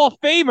 Show Hall of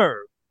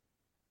Famer.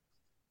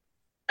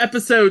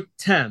 Episode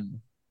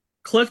 10,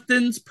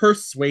 Clifton's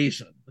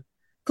Persuasion.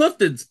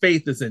 Clifton's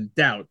faith is in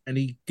doubt, and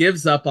he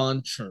gives up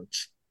on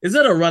church. Is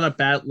it a run of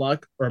bad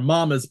luck or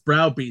Mama's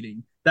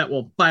browbeating that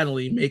will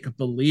finally make a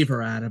believer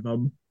out of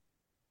him?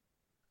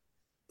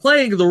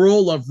 Playing the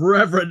role of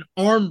Reverend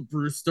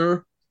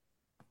Armbruster,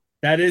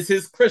 that is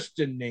his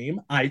Christian name,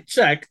 I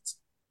checked,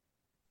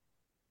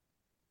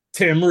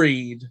 Tim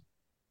Reed.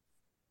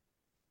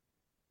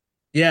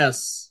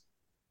 Yes,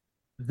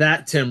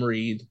 that Tim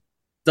Reed.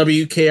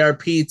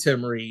 WKRP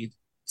Tim Reed.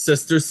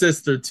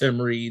 Sister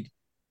Tim Reed.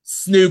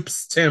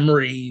 Snoop's Tim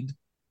Reed.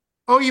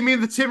 Oh, you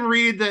mean the Tim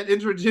Reed that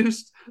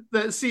introduced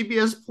that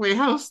CBS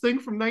Playhouse thing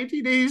from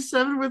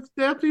 1987 with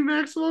Daphne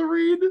Maxwell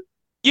Reed?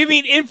 You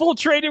mean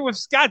Infiltrated with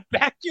Scott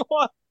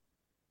Bakula?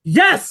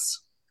 Yes!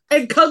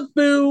 And Kung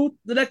Fu,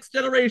 The Next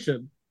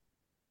Generation.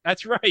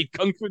 That's right.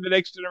 Kung Fu The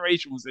Next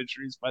Generation was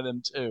introduced by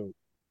them too.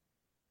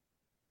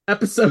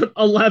 Episode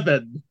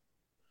 11,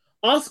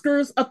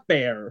 Oscar's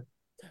Affair.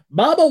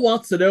 Mama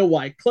wants to know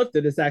why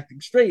Clifton is acting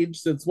strange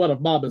since one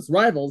of Mama's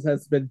rivals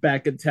has been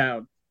back in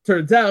town.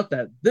 Turns out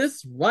that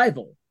this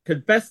rival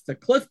confessed to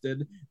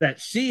Clifton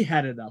that she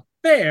had an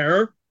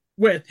affair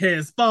with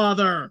his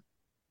father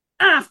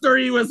after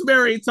he was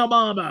married to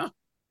Mama.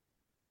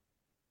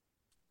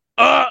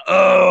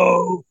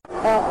 Uh-oh.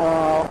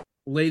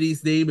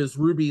 Lady's name is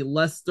Ruby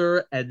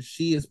Lester, and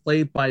she is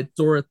played by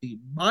Dorothy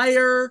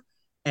Meyer.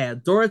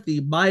 And Dorothy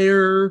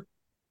Meyer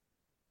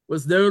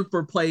was known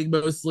for playing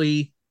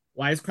mostly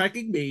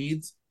wisecracking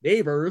maids,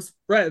 neighbors,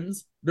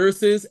 friends,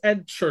 nurses,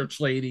 and church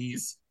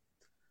ladies.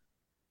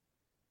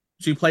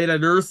 She played a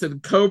nurse in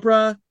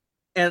Cobra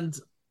and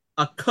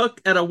a cook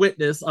and a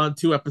witness on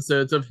 2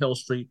 episodes of Hill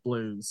Street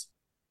Blues.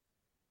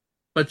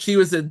 But she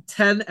was in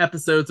 10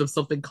 episodes of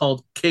something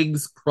called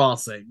King's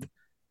Crossing.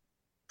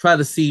 Try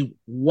to see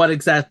what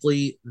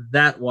exactly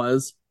that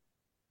was.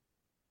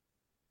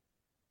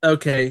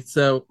 Okay,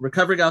 so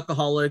recovering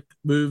alcoholic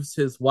moves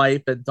his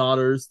wife and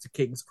daughters to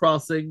King's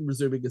Crossing,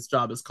 resuming his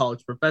job as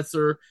college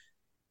professor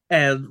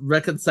and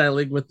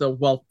reconciling with the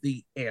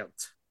wealthy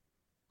aunt.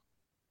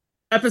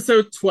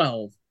 Episode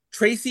 12,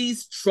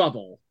 Tracy's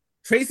Trouble.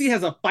 Tracy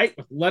has a fight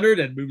with Leonard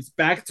and moves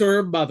back to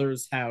her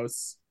mother's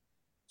house.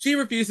 She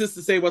refuses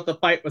to say what the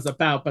fight was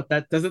about, but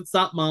that doesn't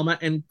stop Mama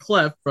and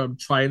Cliff from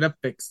trying to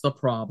fix the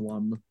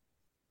problem.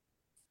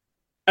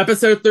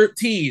 Episode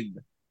 13,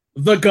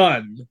 The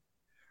Gun.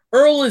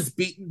 Earl is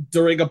beaten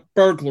during a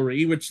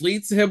burglary, which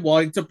leads to him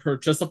wanting to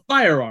purchase a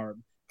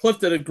firearm.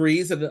 Clifton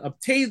agrees and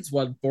obtains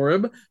one for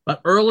him,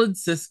 but Earl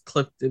insists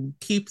Clifton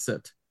keeps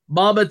it.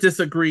 Mama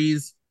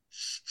disagrees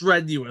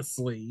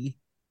strenuously.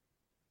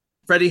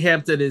 Freddie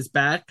Hampton is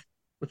back,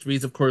 which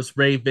means, of course,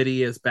 Ray Vitti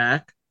is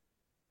back.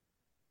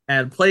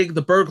 And playing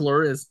the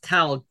burglar is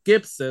Cal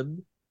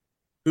Gibson,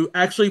 who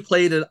actually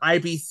played an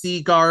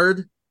IBC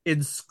guard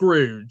in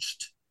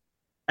Scrooged.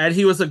 And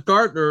he was a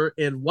gardener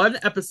in 1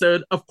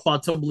 episode of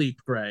Quantum Leap,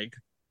 Greg.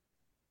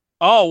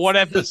 Oh, what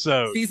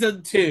episode?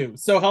 Season 2.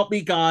 So Help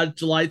Me God,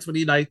 July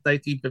 29th,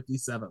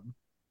 1957.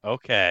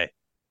 Okay.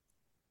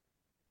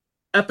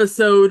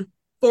 Episode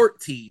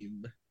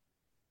 14.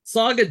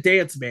 Song and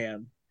Dance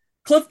Man.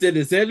 Clifton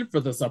is in for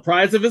the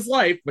surprise of his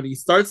life when he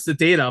starts to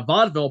date a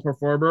vaudeville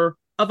performer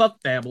of a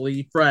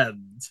family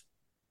friend.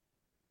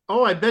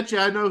 Oh, I bet you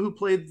I know who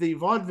played the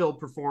vaudeville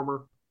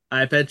performer.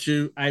 I bet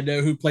you I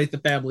know who played the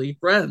family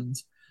friend.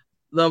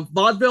 The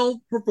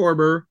vaudeville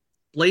performer,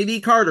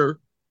 Lady Carter,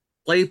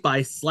 played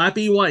by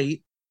Slappy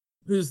White,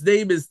 whose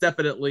name is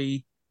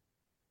definitely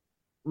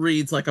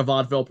reads like a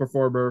vaudeville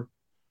performer.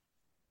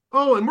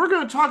 Oh, and we're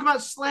going to talk about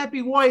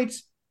Slappy White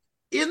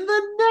in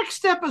the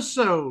next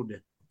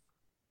episode.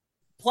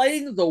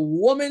 Playing the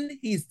woman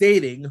he's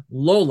dating,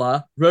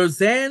 Lola,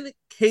 Roseanne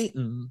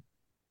Caton,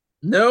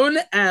 known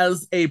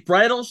as a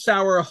bridal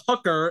shower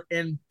hooker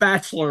in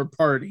Bachelor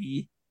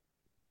Party.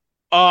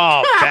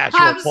 Oh, Bachelor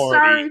I'm Party.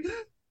 Sorry.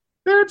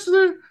 That's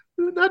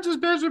not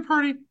just Bachelor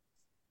Party.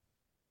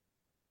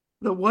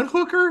 The what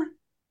hooker?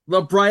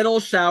 The bridal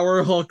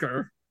shower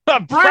hooker.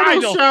 The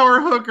Bridal shower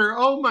hooker.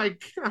 Oh my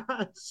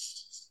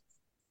gosh.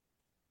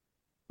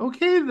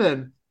 Okay,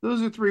 then.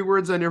 Those are 3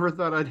 words I never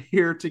thought I'd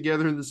hear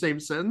together in the same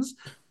sentence.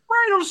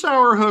 Bridal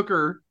shower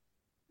hooker.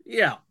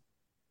 Yeah.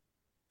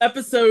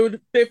 Episode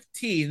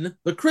 15,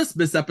 the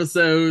Christmas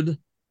episode.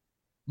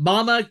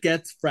 Mama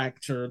gets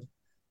fractured.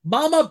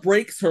 Mama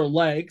breaks her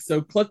leg, so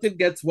Clifton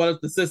gets one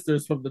of the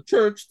sisters from the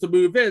church to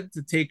move in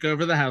to take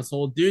over the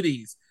household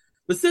duties.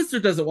 The sister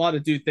doesn't want to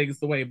do things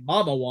the way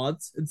Mama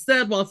wants,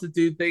 instead wants to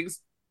do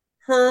things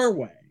her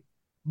way.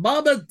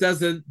 Mama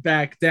doesn't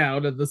back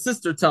down, and the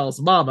sister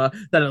tells Mama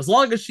that as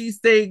long as she's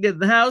staying in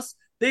the house,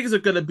 things are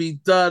going to be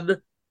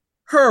done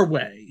her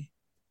way.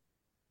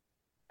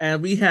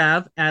 And we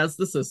have, as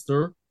the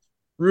sister,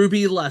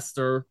 Ruby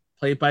Lester,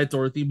 played by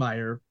Dorothy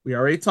Meyer. We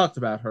already talked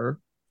about her.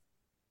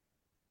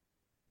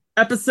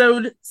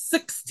 Episode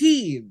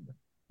 16,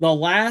 The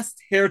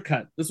Last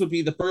Haircut. This would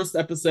be the first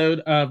episode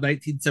of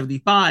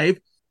 1975.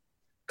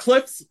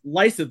 Cliff's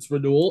license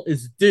renewal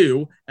is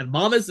due, and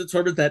Mom is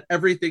determined that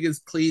everything is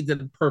cleaned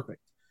and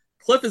perfect.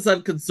 Cliff is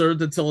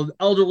unconcerned until an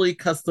elderly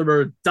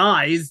customer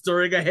dies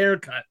during a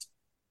haircut.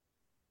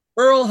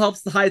 Earl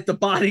helps to hide the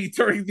body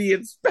during the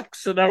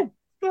inspection.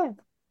 Oh,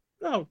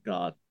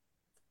 God.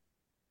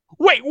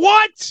 Wait,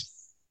 what?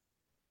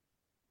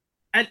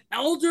 An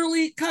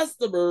elderly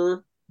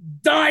customer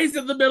dies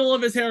in the middle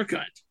of his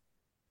haircut.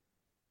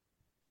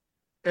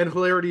 And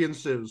hilarity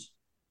ensues.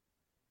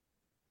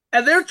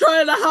 And they're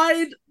trying to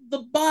hide the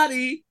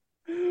body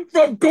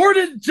from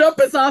Gordon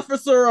Jumpus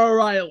Officer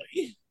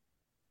O'Reilly.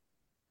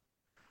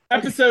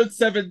 Episode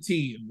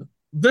 17,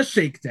 The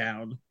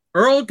Shakedown.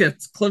 Earl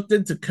gets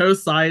Clifton to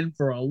co-sign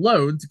for a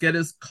loan to get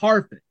his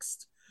car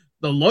fixed.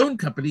 The loan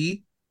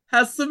company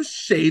has some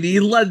shady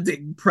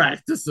lending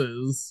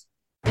practices.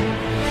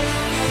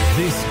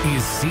 This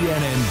is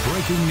CNN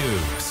Breaking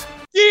News.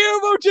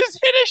 Guillermo just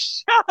hit a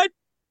shot.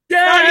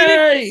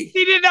 Yay!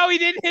 He didn't know he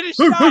didn't hit a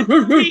shot.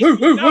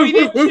 No, he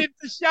didn't hit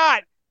the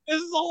shot.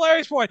 This is a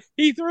hilarious point.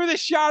 He threw the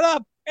shot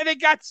up, and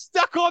it got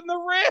stuck on the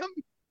rim.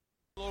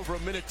 Over a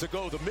minute to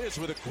go. The Miz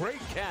with a great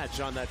catch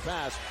on that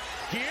pass.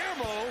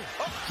 Guillermo.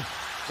 Oh,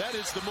 that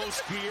is the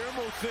most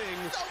Guillermo thing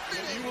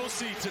that you will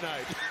see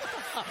tonight.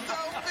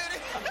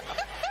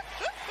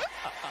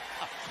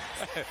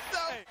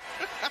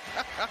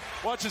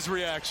 Watch his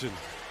reaction.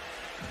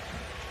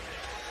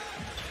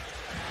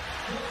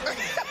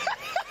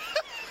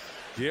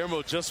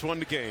 Guillermo just won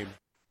the game.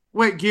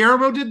 Wait,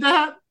 Guillermo did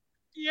that?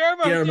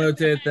 Guillermo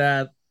did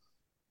that.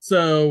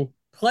 So,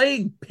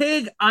 playing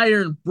Pig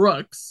Iron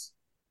Brooks,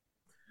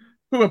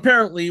 who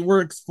apparently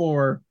works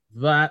for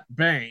that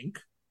bank,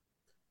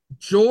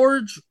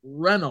 George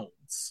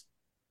Reynolds.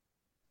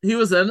 He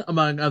was in,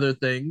 among other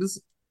things,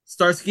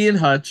 Starsky and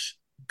Hutch,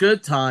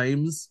 Good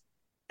Times,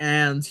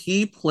 and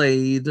he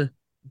played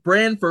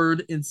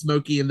Branford in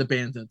Smokey and the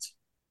Bandit.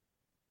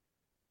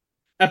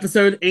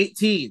 Episode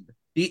 18,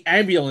 The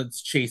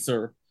Ambulance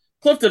Chaser.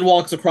 Clifton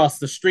walks across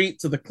the street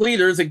to the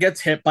cleaners and gets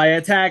hit by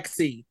a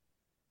taxi.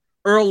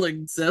 Earl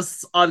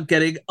insists on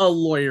getting a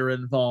lawyer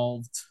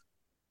involved.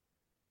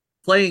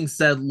 Playing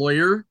said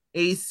lawyer,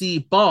 AC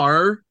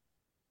Barr,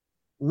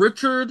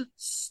 Richard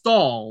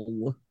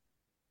Stahl.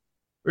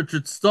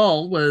 Richard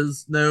Stahl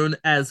was known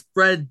as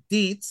Fred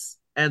Dietz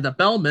and a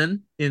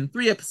bellman in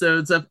 3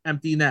 episodes of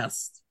Empty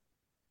Nest.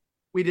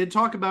 We did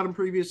talk about him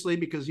previously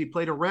because he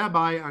played a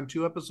rabbi on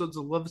 2 episodes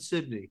of Love,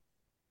 Sydney.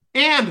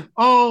 And,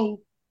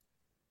 oh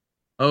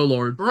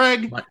Lord.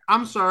 Greg,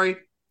 I'm sorry.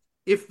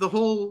 If the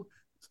whole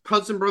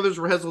Hudson Brothers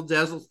Razzle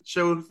Dazzle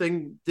show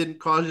thing didn't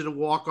cause you to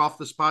walk off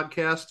this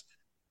podcast,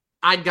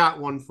 I got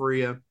one for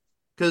you.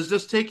 Because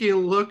just taking a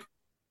look,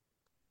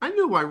 I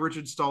knew why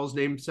Richard Stahl's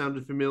name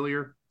sounded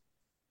familiar.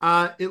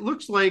 It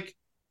looks like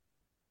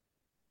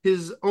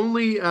his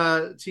only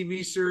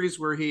TV series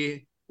where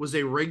he was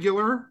a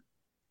regular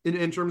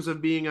in terms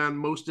of being on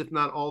most, if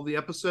not all, the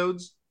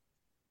episodes.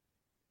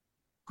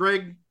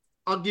 Greg,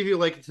 I'll give you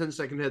like a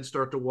 10-second head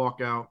start to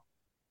walk out.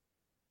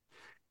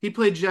 He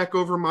played Jack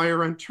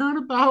Overmeyer on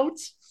Turnabout.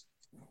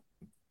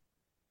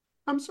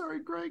 I'm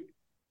sorry, Greg.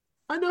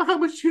 I know how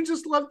much you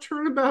just love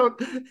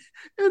Turnabout and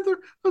the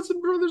Hudson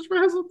Brothers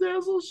Razzle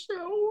Dazzle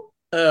show.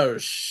 Oh,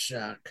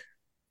 shuck.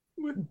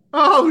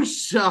 Oh,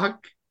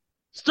 shuck.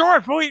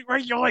 Store fleet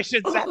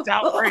regulations, that's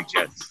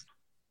outrageous.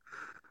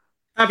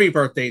 Happy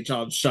birthday,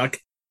 John Shuck.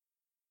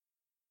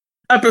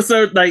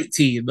 Episode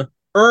 19,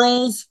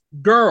 Earl's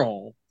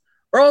Girl.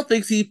 Earl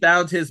thinks he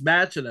found his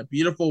match in a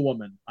beautiful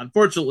woman.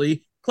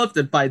 Unfortunately,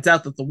 Clifton finds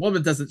out that the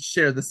woman doesn't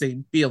share the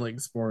same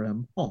feelings for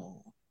him.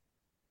 Aww.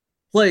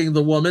 Playing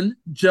the woman,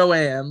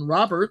 Joanne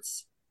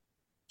Roberts,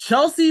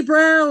 Chelsea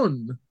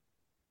Brown,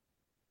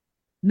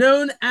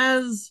 known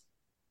as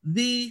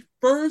the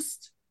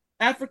first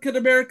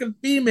African-American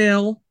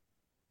female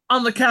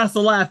on the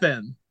Castle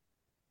Laugh-In.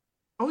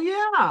 Oh,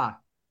 yeah.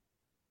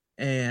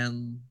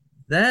 And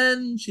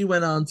then she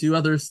went on to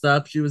other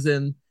stuff. She was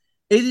in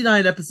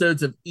 89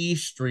 episodes of E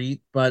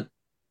Street, but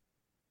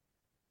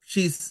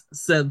she's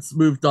since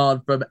moved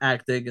on from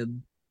acting,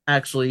 and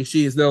actually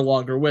she is no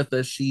longer with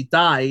us. She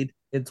died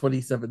in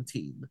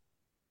 2017.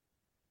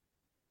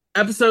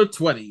 Episode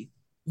 20,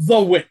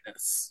 The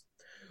Witness.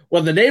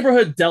 When the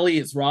neighborhood deli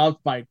is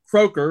robbed by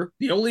Croker,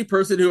 the only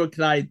person who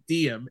can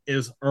ID him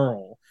is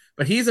Earl.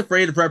 But he's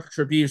afraid of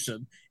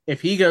retribution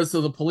if he goes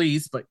to the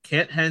police, but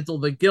can't handle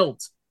the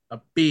guilt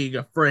of being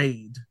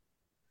afraid.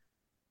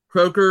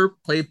 Croker,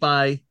 played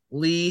by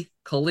Lee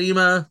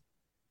Kalima,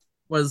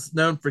 was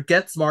known for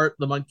Get Smart,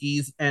 The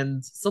Monkees,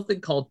 and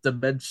something called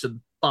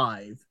Dimension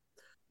 5.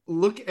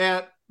 Look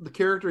at the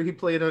character he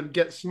played on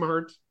Get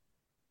Smart.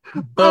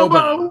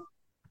 Bobo.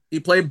 He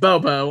played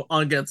Bobo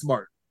on Get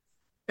Smart.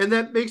 And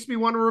that makes me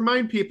want to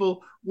remind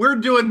people we're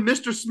doing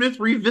Mr. Smith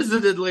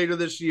Revisited later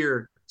this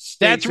year.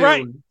 That's tuned.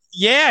 Right.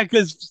 Yeah,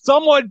 because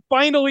someone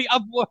finally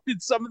uploaded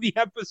some of the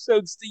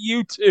episodes to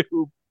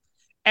YouTube.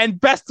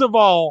 And best of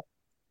all,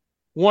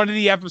 one of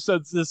the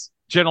episodes this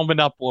gentleman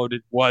uploaded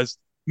was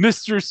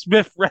Mr.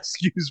 Smith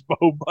Rescues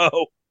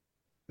Bobo.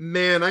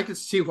 Man, I could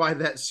see why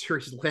that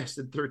series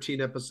lasted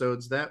 13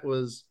 episodes. That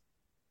was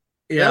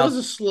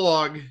a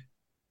slog.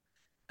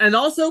 And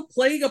also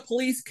playing a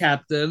police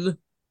captain,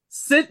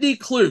 Sidney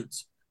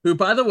Clute, who,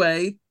 by the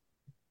way,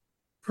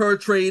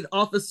 portrayed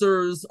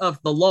officers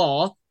of the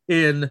law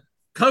in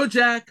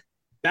Kojak,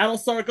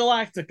 Battlestar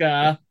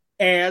Galactica,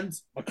 and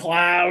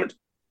McCloud.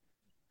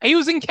 He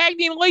was in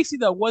Cagney and Lacey,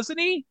 though, wasn't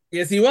he?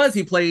 Yes, he was.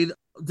 He played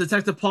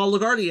Detective Paul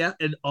LaGuardia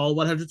in all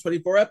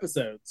 124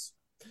 episodes.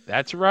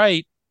 That's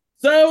right.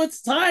 So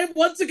it's time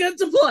once again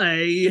to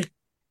play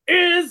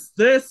Is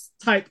This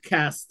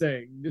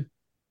Typecasting?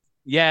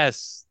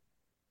 Yes.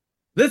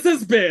 This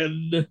has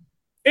been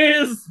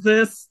Is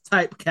This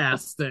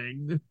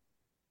Typecasting?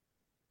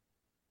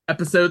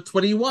 Episode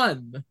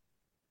 21.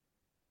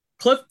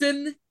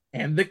 Clifton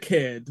and the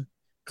Kid.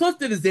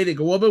 Clifton is dating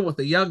a woman with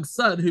a young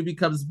son who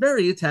becomes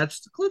very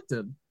attached to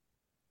Clifton.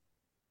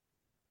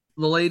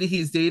 The lady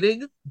he's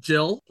dating,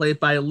 Jill, played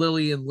by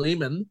Lillian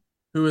Lehman,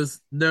 who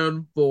is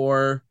known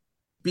for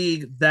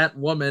being that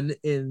woman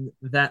in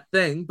That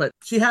Thing, but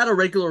she had a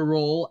regular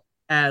role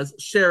as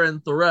Sharon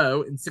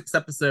Thoreau in 6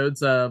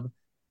 episodes of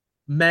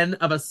Men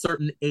of a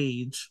Certain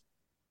Age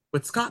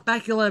with Scott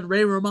Bakula and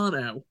Ray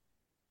Romano.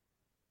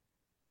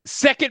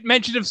 Second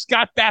mention of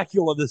Scott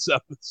Bakula this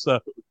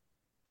episode.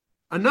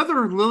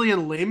 Another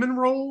Lillian Lehman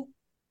role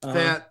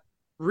that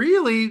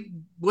really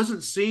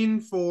wasn't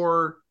seen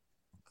for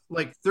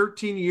like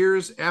 13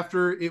 years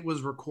after it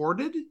was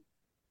recorded.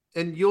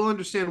 And you'll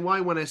understand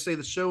why when I say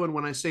the show and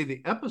when I say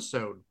the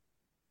episode.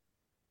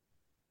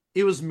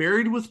 It was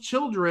Married with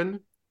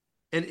Children,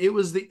 and it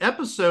was the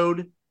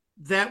episode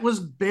that was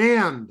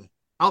banned.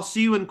 I'll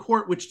See You in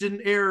Court, which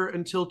didn't air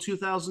until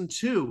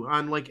 2002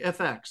 on like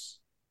FX.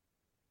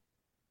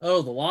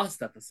 Oh, the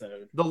Lost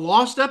episode. The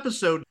Lost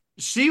episode.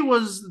 She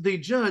was the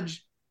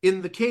judge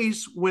in the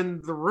case when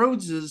the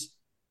Rhodeses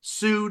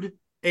sued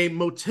a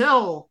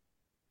motel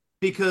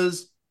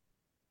because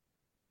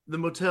the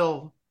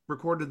motel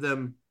recorded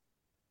them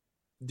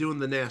doing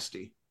the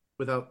nasty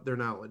without their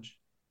knowledge.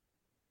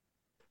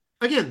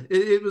 Again,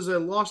 it was a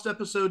lost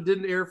episode,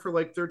 didn't air for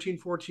like 13,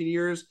 14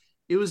 years.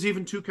 It was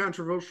even too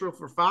controversial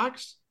for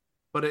Fox,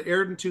 but it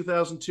aired in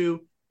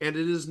 2002, and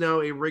it is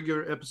now a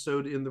regular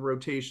episode in the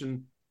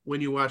rotation when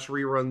you watch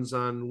reruns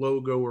on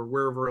Logo or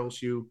wherever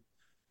else you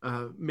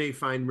may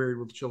find Married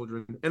with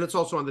Children. And it's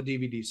also on the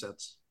DVD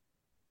sets.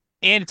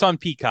 And it's on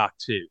Peacock,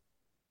 too.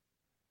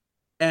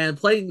 And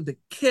playing the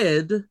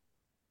kid,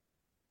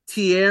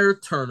 Tier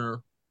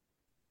Turner,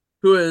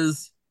 who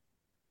is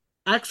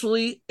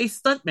actually a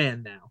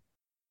stuntman now.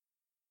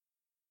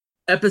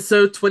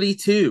 Episode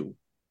 22,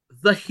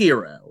 The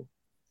Hero.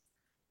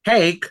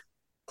 Hank,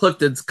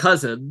 Clifton's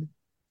cousin,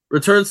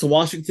 returns to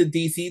Washington,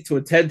 D.C. to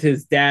attend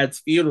his dad's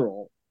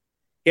funeral.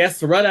 He has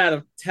to run out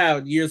of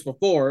town years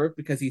before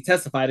because he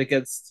testified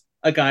against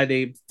a guy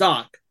named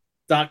Doc.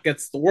 Doc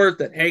gets the word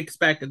that Hank's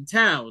back in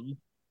town.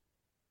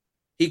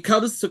 He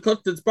comes to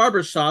Clifton's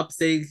barbershop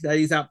saying that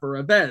he's out for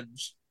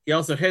revenge. He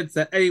also hints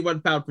that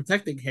anyone found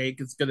protecting Hank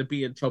is going to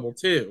be in trouble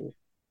too.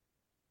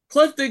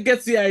 Clifton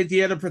gets the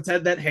idea to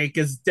pretend that Hank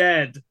is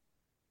dead,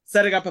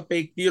 setting up a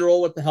fake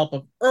funeral with the help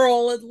of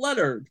Earl and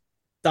Leonard.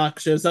 Doc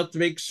shows up to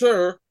make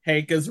sure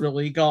Hank is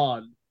really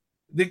gone.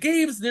 The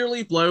game's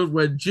nearly blown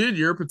when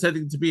Junior,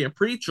 pretending to be a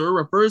preacher,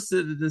 refers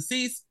to the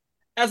deceased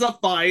as a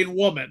fine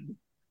woman.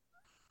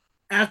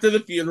 After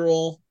the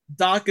funeral,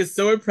 Doc is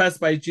so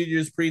impressed by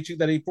Junior's preaching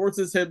that he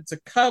forces him to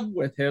come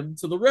with him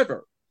to the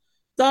river.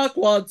 Doc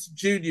wants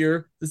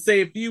Junior to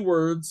say a few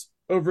words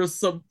over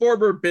some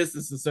former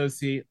business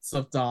associates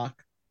of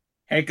Doc.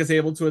 Hank is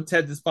able to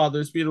attend his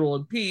father's funeral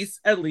in peace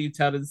and leave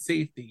town in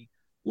safety.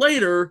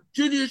 Later,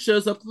 Junior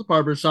shows up to the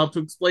barbershop to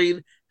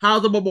explain how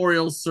the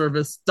memorial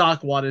service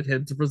Doc wanted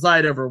him to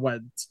preside over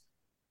went.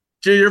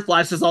 Junior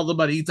flashes all the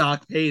money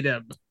Doc paid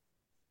him.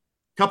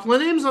 Couple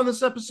of names on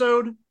this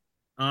episode.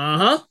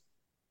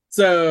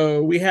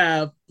 So we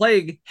have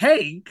playing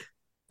Hank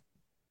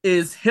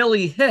is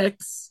Hilly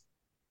Hicks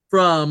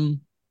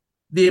from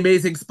The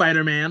Amazing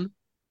Spider-Man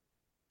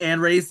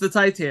and Raise the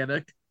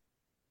Titanic.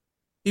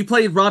 He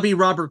played Robbie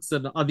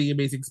Robertson on The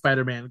Amazing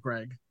Spider-Man,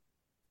 Greg.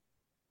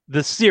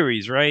 The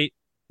series, right?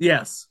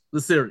 Yes, the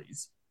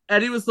series.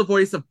 And he was the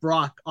voice of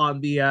Brock on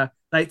the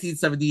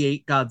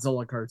 1978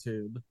 Godzilla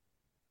cartoon.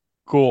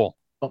 Cool.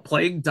 But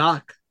playing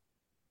Doc,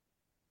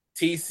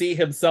 TC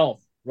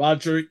himself,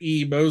 Roger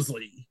E.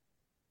 Mosley.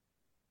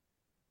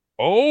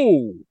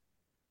 Oh.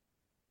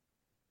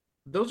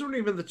 Those weren't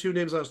even the two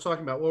names I was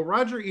talking about. Well,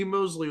 Roger E.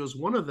 Mosley was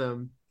one of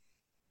them.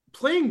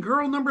 Playing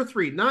girl number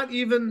 3, not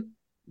even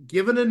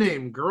given a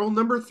name. Girl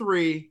number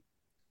 3,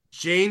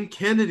 Jane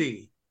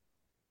Kennedy.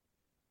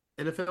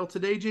 NFL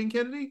Today, Jane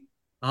Kennedy?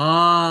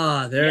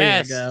 Ah,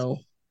 there you go.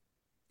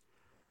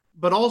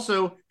 But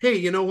also, hey,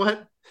 you know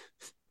what?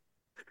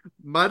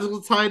 Might as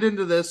well tie it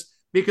into this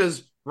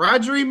because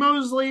Roger E.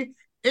 Mosley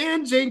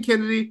and Jane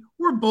Kennedy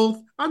were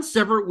both on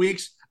separate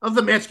weeks of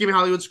the Match Game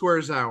Hollywood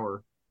Squares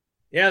Hour.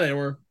 Yeah, they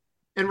were.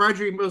 And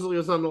Roger E. Mosley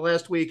was on the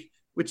last week,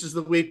 which is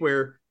the week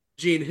where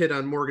Jean hit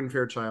on Morgan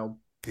Fairchild.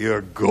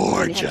 You're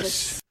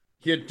gorgeous.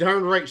 You're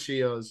darn right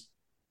she is.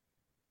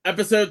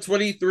 Episode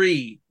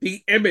 23,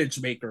 The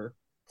Image Maker.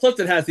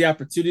 Clifton has the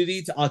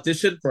opportunity to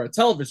audition for a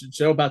television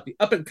show about the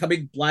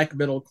up-and-coming black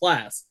middle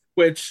class,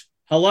 which,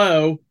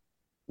 hello,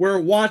 we're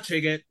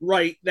watching it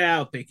right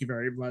now. Thank you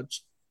very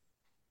much.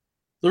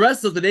 The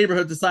rest of the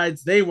neighborhood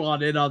decides they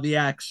want in on the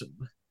action.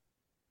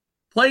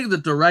 Playing the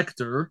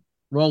director,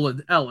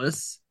 Roland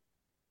Ellis,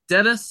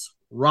 Dennis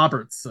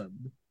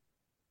Robertson,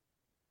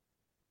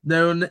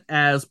 known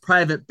as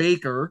Private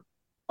Baker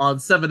on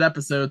 7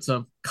 episodes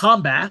of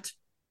Combat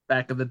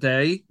back in the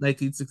day,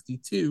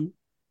 1962,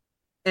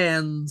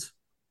 and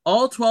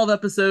all 12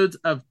 episodes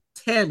of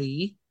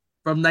Tammy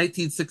from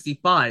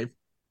 1965.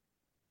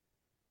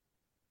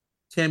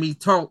 Tammy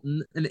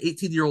Tarleton, an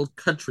 18-year-old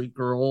country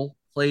girl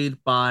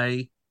played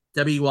by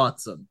Debbie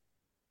Watson,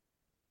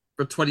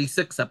 for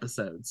 26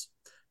 episodes.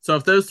 So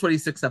of those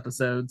 26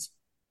 episodes,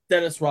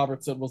 Dennis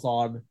Robertson was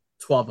on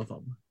 12 of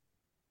them.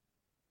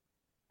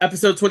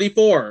 Episode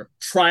 24,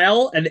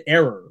 Trial and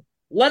Error.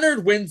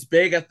 Leonard wins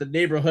big at the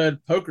neighborhood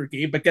poker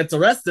game, but gets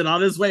arrested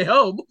on his way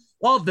home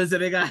while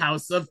visiting a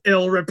house of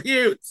ill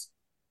repute.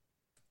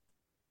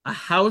 A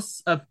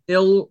house of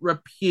ill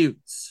repute.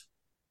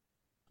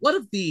 One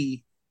of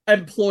the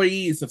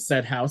employees of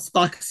said house,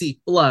 Foxy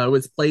Flo,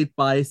 is played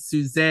by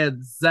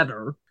Suzanne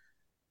Zetter.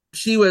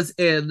 She was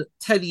in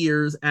 10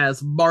 years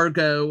as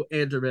Margot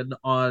Anderman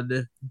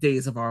on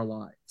Days of Our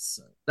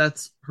Lives.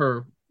 That's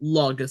her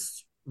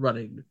longest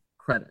running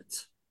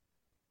credit.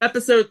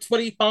 Episode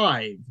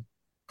 25,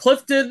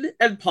 Clifton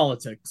and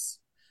Politics.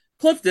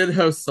 Clifton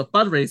hosts a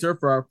fundraiser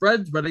for our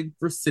friend running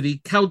for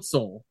city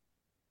council.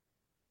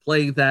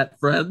 Playing that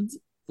friend,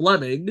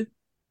 Fleming,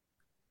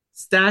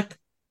 Stack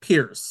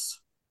Pierce,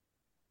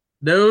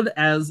 known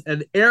as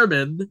an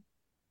airman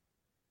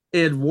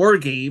in War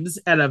Games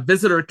and a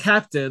visitor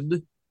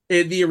captain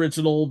in the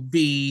original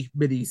V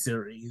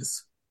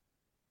miniseries.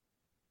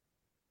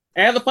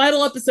 And the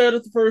final episode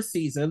of the first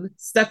season,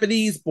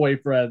 Stephanie's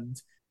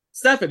boyfriend.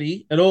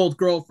 Stephanie, an old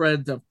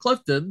girlfriend of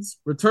Clifton's,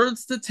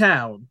 returns to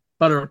town,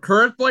 but her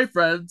current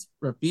boyfriend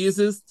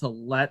refuses to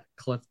let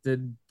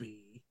Clifton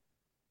be.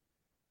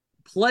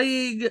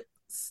 Playing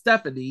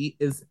Stephanie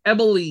is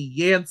Emily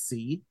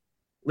Yancey,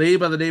 lady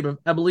by the name of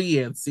Emily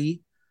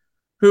Yancey,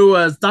 who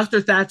was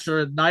Dr. Thatcher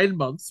in 9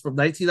 Months from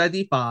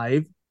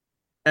 1995,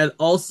 and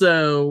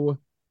also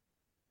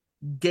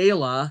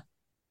Gala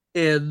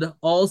in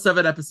all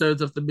 7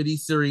 episodes of the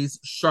miniseries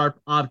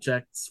Sharp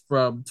Objects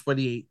from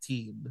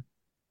 2018.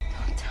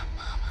 Don't tell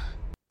Mama.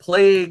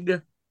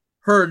 Playing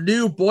her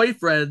new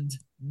boyfriend,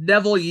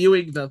 Neville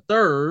Ewing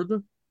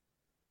III,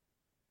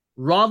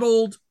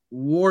 Ronald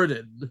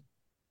Warden.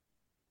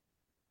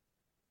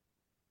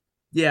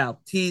 Yeah,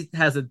 he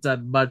hasn't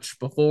done much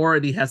before,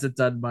 and he hasn't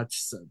done much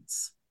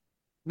since.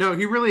 No,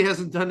 he really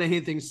hasn't done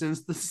anything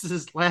since. This is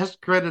his last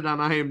credit on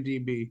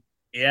IMDb.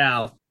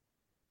 Yeah.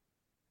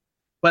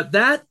 But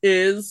that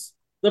is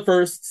the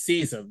first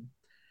season.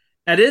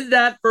 And in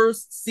that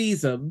first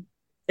season,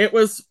 it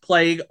was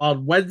playing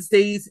on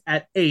Wednesdays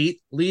at 8,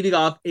 leading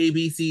off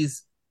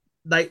ABC's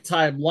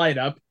nighttime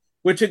lineup,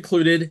 which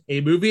included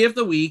a movie of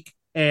the week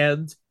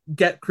and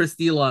Get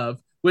Christy Love,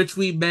 which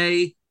we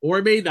may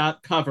or may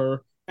not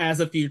cover as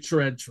a future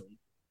entry.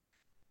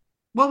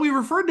 Well, we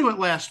referred to it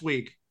last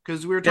week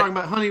because we were talking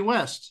about Honey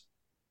West.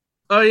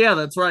 Oh, yeah,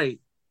 that's right.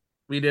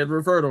 We did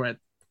refer to it.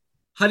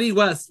 Honey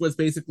West was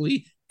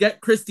basically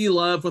Get Christy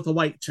Love with a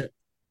white chick.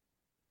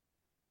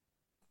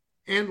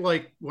 And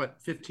like, what,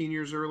 15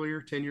 years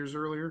earlier, 10 years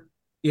earlier?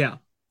 Yeah.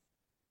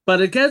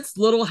 But against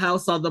Little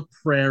House on the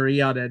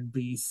Prairie on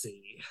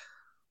NBC.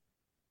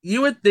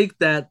 You would think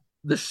that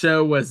the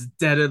show was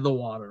dead in the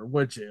water,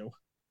 would you?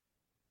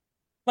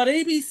 But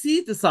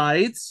ABC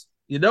decides,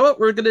 you know what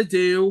we're going to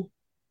do?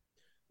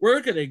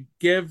 We're going to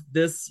give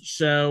this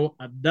show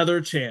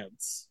another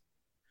chance.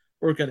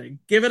 We're going to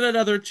give it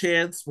another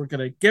chance. We're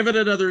going to give it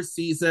another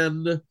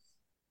season.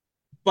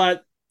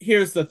 But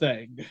here's the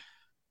thing.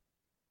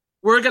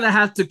 We're going to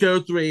have to go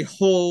through a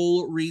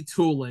whole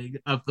retooling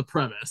of the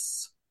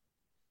premise.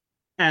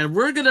 And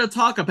we're going to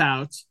talk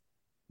about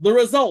the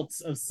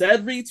results of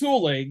said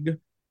retooling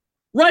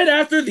right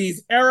after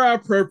these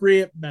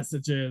era-appropriate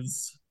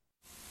messages.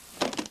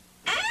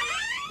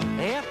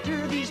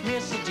 After these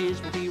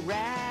messages, we'll be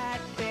right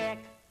back.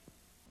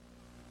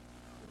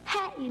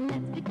 Hey,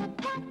 let's pick a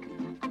peck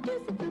of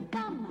juicy fruit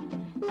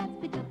gum. Let's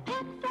pick a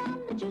peck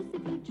from the juicy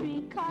fruit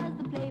tree, 'cause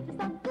the flavor's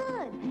so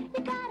good,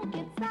 you gotta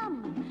get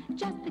some.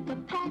 Just pick a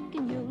peck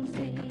and you'll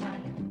see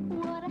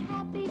what a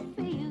happy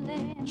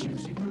feeling.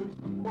 Juicy fruit,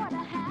 what a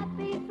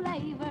happy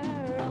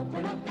flavor.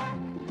 Open a pack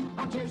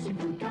of juicy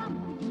fruit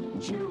gum.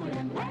 Chew it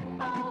and let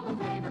all the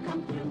flavor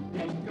come through.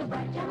 Pick a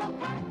bright yellow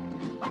pack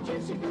of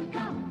juicy fruit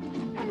gum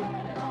and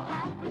let it all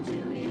happen to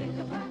you.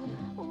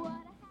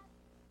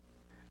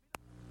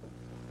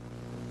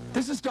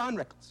 This is Don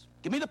Rickles.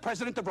 Give me the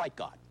president of Right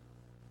Guard.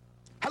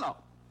 Hello.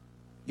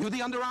 You the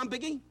underarm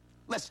biggie?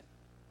 Listen.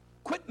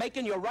 Quit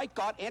making your Right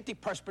Guard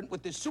antiperspirant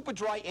with this super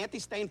dry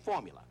anti-stain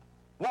formula.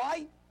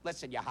 Why?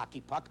 Listen, you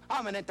hockey puck.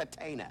 I'm an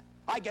entertainer.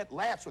 I get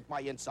laughs with my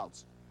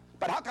insults.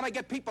 But how can I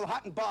get people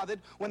hot and bothered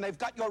when they've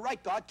got your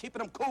Right Guard keeping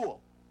them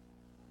cool?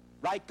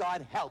 Right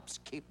Guard helps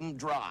keep them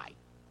dry.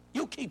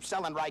 You keep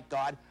selling Right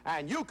Guard,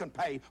 and you can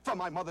pay for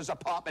my mother's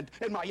apartment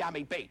in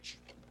Miami Beach.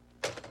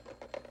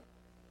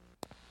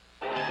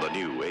 The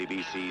new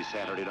ABC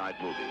Saturday night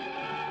movie.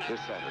 This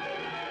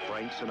Saturday,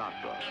 Frank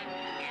Sinatra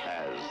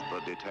as the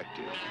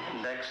detective.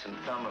 Index and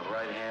thumb of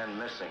right hand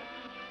missing.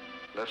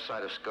 Left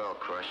side of skull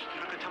crushed.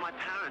 You're not going to tell my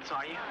parents,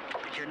 are you?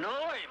 But you know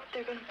him.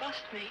 They're going to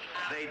bust me.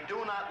 They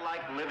do not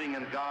like living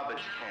in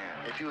garbage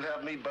cans. If you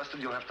have me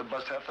busted, you'll have to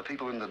bust half the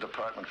people in the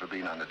department for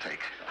being on the take.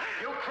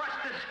 You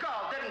crushed his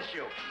skull, didn't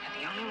you?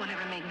 You're the only one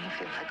ever made me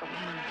feel like a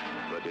woman.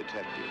 The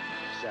Detective,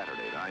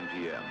 Saturday, 9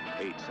 p.m.,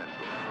 8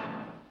 Central.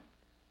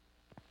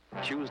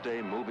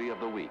 Tuesday Movie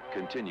of the Week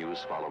continues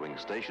following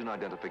station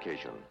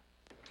identification.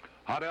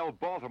 Hot L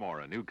Baltimore,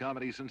 a new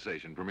comedy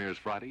sensation, premieres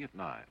Friday at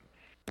 9.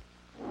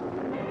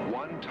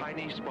 One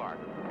tiny spark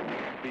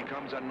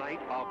becomes a night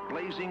of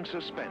blazing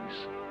suspense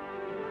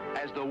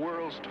as the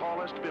world's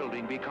tallest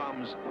building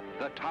becomes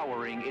the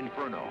towering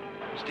inferno.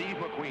 Steve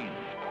McQueen,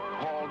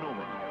 Paul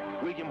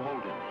Newman, William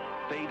Holden,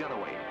 Faye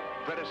Dunaway,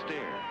 Fred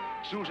Astaire,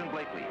 Susan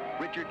Blakely,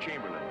 Richard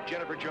Chamberlain,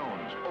 Jennifer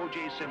Jones,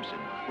 O.J. Simpson,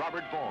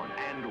 Robert Vaughn,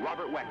 and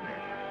Robert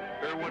Wagner.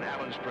 Irwin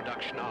Allen's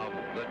production of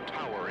The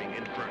Towering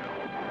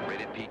Inferno,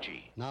 rated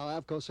PG. Now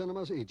AVCO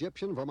Cinemas,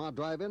 Egyptian, Vermont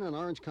Drive-In, and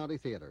Orange County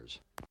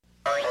Theaters.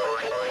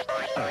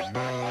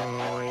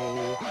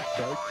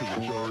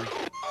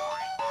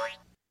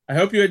 I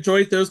hope you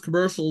enjoyed those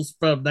commercials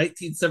from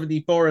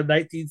 1974 and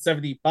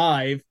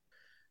 1975.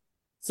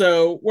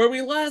 So, where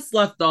we last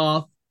left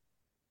off,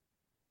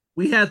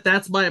 we had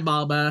That's My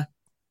Mama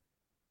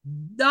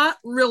not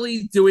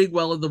really doing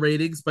well in the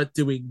ratings, but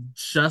doing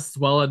just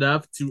well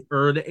enough to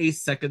earn a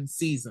second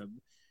season.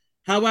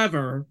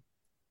 However,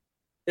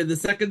 in the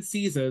second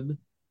season,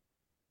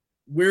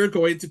 we're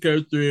going to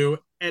go through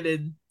an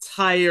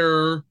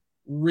entire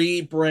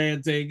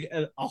rebranding,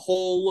 a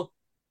whole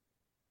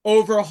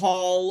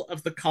overhaul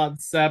of the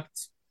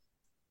concept.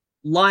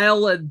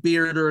 Lyle and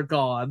Beard are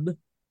gone.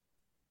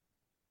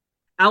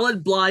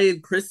 Alan Bly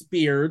and Chris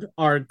Beard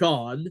are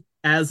gone,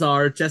 as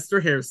are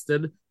Chester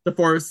Hairston,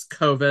 DeForest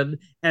Coven,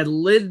 and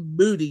Lynn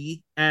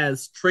Moody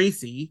as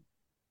Tracy.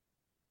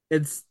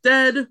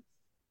 Instead,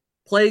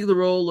 playing the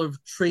role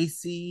of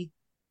Tracy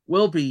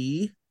will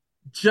be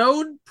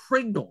Joan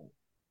Pringle,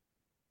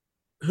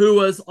 who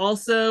was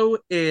also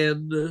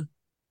in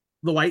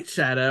The White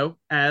Shadow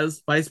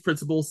as Vice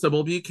Principal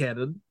Sybil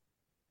Buchanan.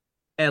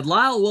 And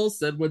Lyle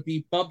Wilson would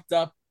be bumped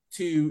up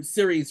to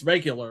series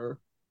regular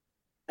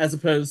as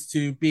opposed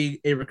to being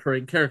a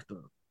recurring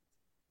character.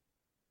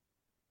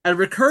 And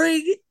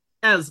recurring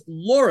as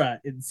Laura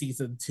in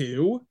season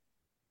 2,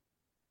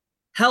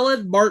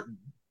 Helen Martin.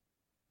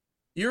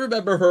 You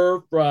remember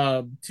her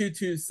from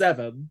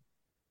 227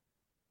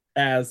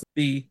 as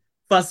the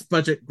fuss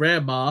budget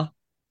grandma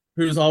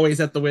who's always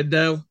at the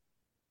window.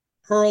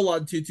 Pearl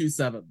on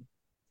 227.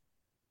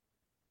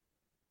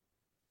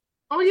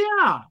 Oh,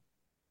 yeah.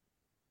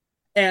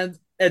 And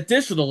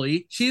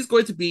additionally, she's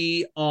going to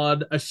be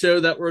on a show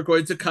that we're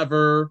going to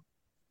cover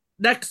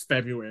next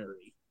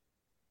February.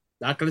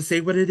 Not going to say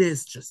what it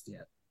is just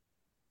yet.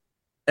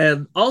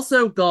 And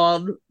also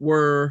gone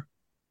were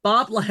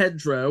Bob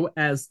Lehendro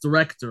as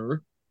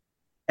director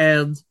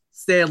and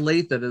Stan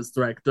Lathan as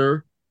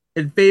director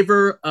in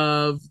favor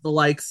of the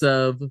likes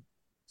of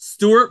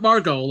Stuart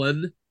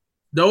Margolin,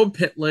 Noam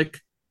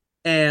Pitlick,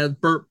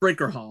 and Burt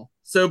Brinkerhall.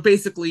 So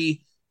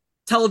basically,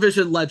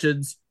 television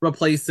legends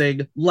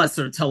replacing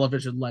lesser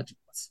television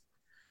legends.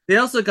 They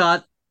also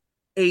got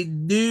a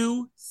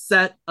new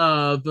set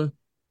of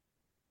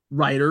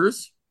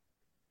writers,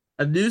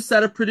 a new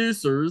set of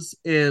producers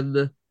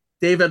in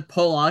David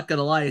Pollock and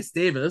Elias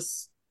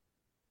Davis,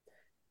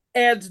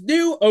 and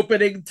new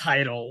opening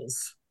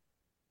titles.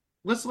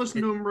 Let's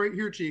listen to them right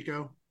here,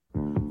 Chico.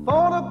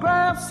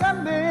 Photographs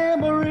and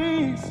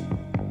memories,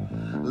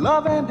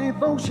 love and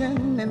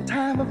devotion in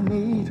time of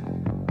need.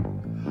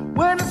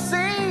 When it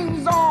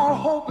seems all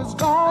hope is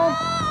gone,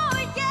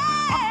 I've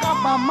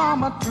got my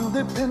mama to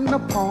depend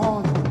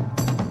upon.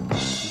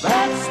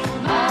 That's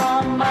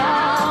my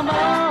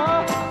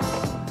mama.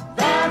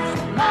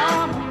 That's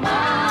my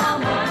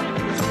mama.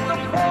 She's the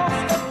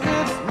force that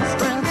gives me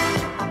strength.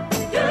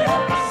 Yeah.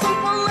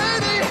 Super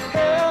lady,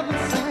 heaven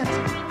sent.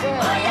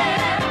 Yeah. Oh,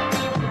 yeah.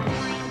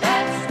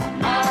 That's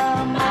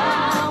my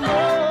mama.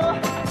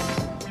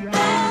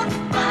 That's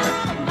my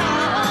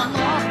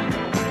mama.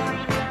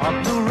 A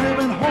blue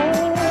ribbon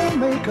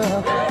homemaker.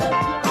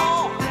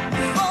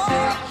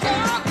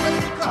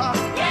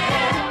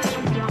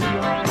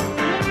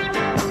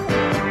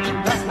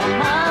 That's my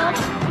mama.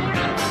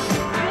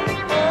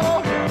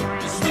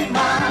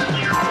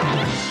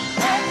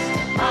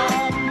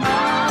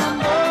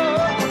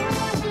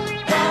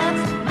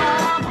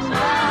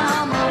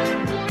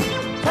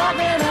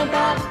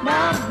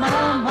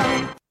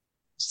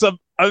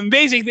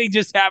 amazing thing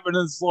just happened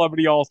in the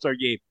Celebrity All-Star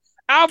game.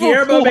 Albert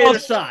Guillermo made a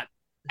Pujols- shot.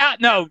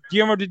 No,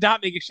 Guillermo did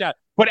not make a shot,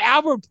 but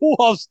Albert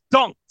Pujols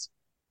dunked.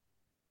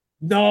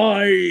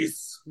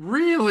 Nice.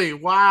 Really?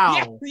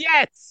 Wow.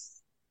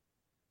 Yes.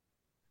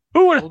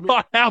 Who would have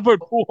thought Albert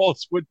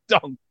Pujols would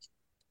dunk? Old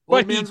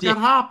But he man's did. got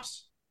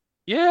hops.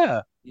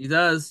 Yeah. He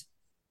does.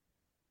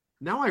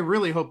 Now I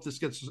really hope this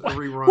gets a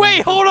rerun.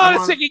 Wait, hold on I a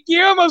want- second.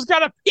 Guillermo's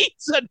got a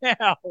pizza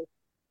now.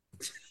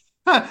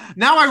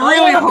 Now I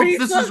really want a hope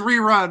pizza? this is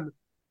rerun.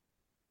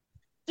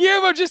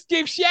 Guillermo just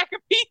gave Shaq a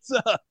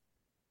pizza.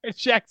 And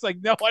Shaq's like,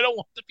 no, I don't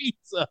want the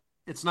pizza.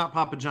 It's not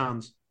Papa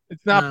John's.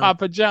 It's not No.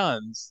 Papa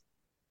John's.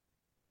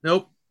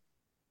 Nope.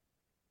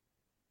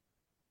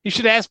 You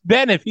should ask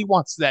Ben if he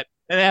wants that.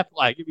 And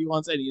Affleck if he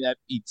wants any of that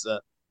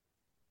pizza.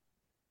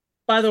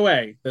 By the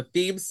way, the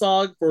theme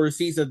song for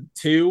season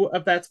 2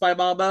 of That's My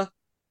Mama,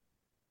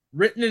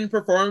 written and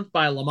performed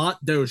by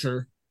Lamont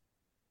Dozier.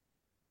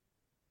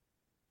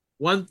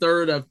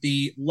 1/3 of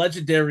the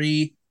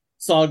legendary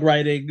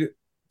songwriting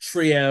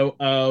trio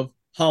of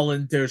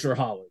Holland, Dozier,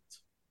 Holland.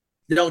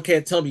 You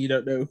can't tell me you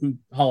don't know who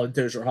Holland,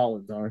 Dozier,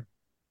 Holland are.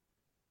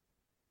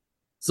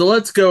 So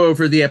let's go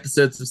over the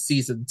episodes of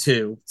season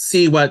 2,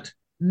 see what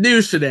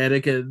new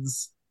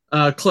shenanigans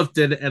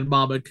Clifton and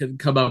Mama can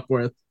come up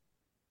with.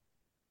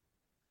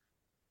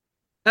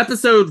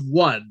 Episode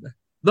 1,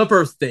 The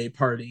Birthday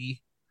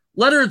Party.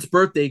 Leonard's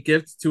birthday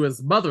gift to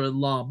his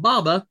mother-in-law,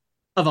 Mama,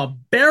 of a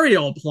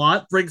burial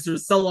plot brings her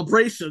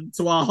celebration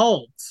to a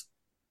halt.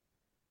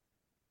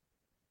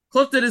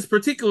 Clifton is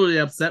particularly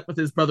upset with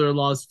his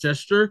brother-in-law's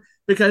gesture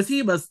because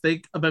he must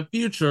think of a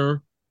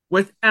future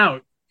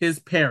without his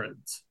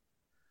parent.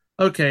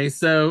 Okay,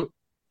 so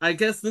I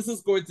guess this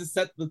is going to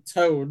set the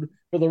tone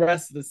for the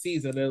rest of the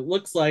season. It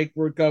looks like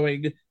we're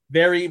going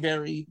very,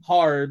 very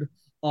hard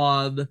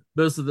on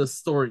most of the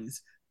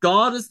stories.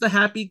 Gone is the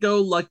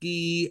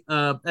happy-go-lucky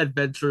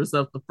adventures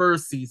of the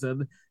first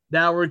season.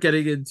 Now we're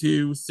getting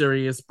into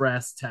serious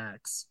brass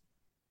tacks.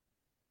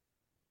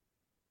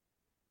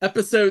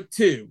 Episode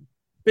 2,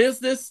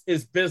 Business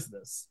is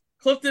Business.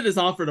 Clifton is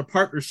offered a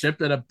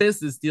partnership and a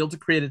business deal to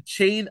create a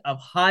chain of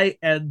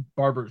high-end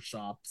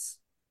barbershops.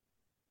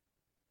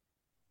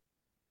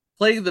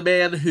 Playing the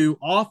man who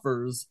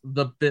offers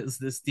the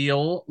business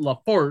deal,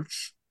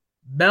 LaForge,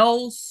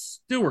 Mel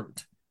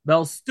Stewart.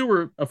 Mel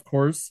Stewart, of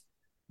course,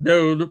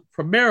 known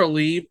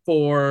primarily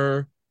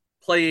for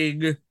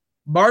playing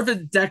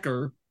Marvin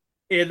Decker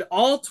in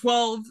all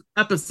 12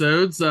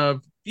 episodes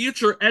of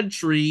Future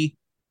Entry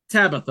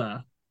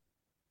Tabitha,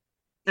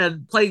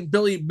 and playing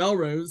Billy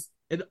Melrose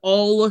in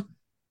all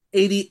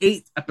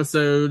 88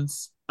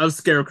 episodes of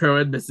Scarecrow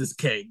and Mrs.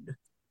 King.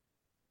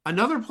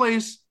 Another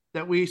place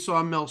that we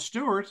saw Mel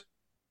Stewart,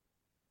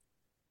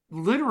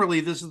 literally,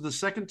 this is the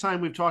second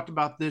time we've talked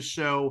about this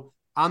show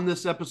on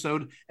this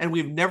episode, and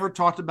we've never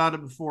talked about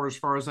it before, as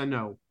far as I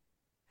know.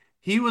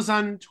 He was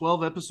on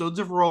 12 episodes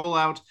of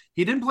Rollout.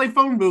 He didn't play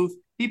Phone Booth.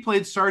 He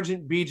played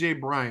Sergeant B.J.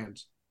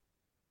 Bryant.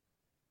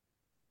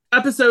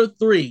 Episode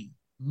 3,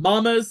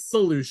 Mama's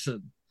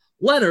Solution.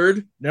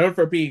 Leonard, known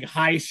for being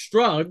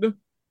high-strung,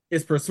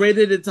 is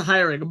persuaded into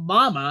hiring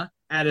Mama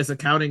at his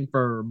accounting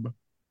firm.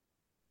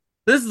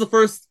 This is the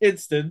first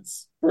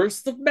instance,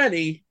 first of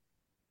many,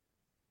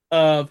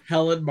 of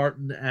Helen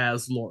Martin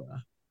as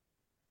Laura.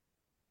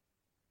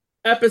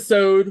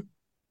 Episode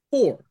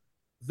 4,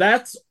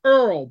 That's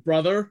Earl,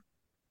 Brother.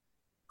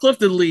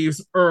 Clifton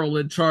leaves Earl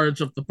in charge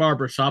of the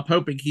barbershop,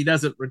 hoping he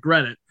doesn't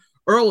regret it.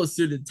 Earl is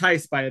soon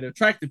enticed by an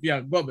attractive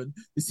young woman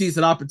who sees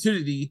an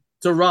opportunity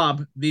to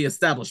rob the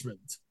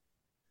establishment.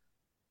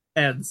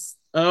 And,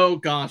 oh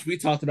gosh, we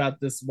talked about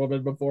this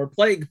woman before.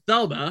 Playing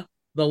Thelma,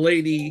 the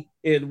lady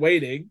in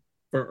waiting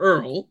for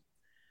Earl,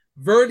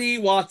 Vernie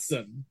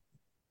Watson.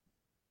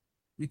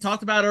 We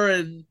talked about her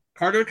in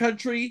Carter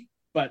Country,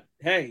 but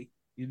hey,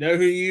 you know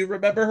who you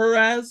remember her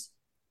as?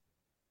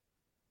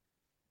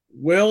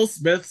 Will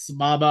Smith's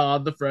Mama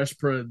on The Fresh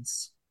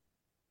Prince.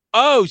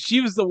 Oh, she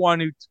was the one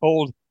who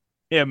told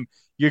him,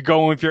 you're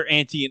going with your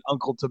auntie and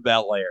uncle to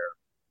Bel Air.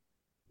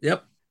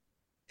 Yep.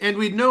 And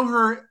we'd know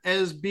her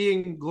as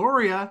being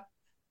Gloria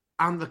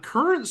on the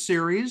current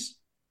series,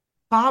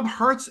 Bob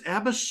Hart's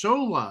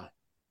Abishola.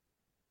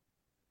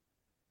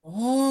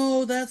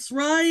 Oh, that's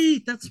right.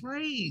 That's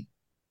right.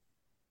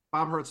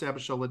 Bob Hart's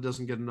Abishola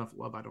doesn't get enough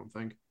love, I don't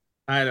think.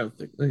 I don't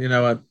think. You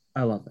know what?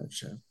 I love that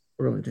show.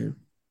 I really do.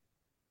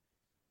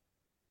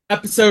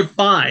 Episode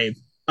 5,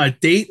 A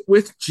Date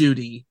with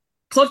Judy.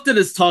 Clifton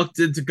is talked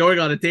into going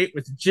on a date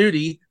with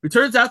Judy, who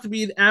turns out to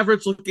be an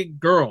average-looking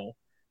girl.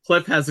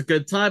 Cliff has a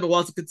good time and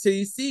wants to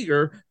continue seeing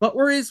her, but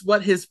worries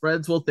what his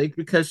friends will think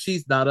because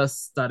she's not a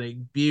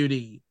stunning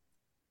beauty.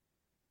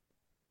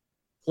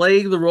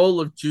 Playing the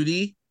role of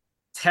Judy,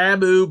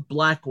 Tamu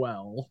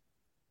Blackwell.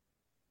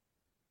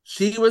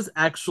 She was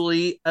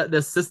actually an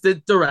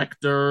assistant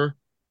director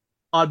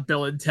on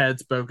Bill and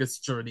Ted's Bogus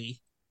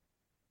Journey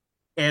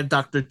and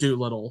Dr.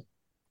 Dolittle.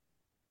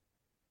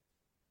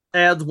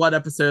 And one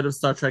episode of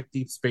Star Trek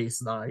Deep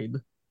Space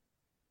Nine.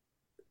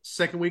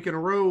 Second week in a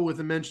row with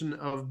a mention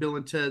of Bill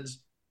and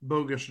Ted's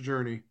Bogus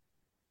Journey.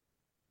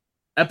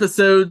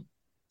 Episode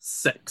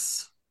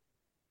 6.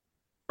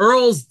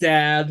 Earl's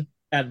dad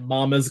and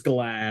Mama's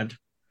glad.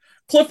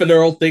 Cliff and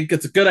Earl think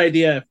it's a good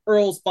idea if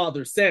Earl's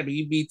father,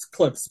 Sammy, meets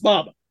Cliff's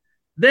mama.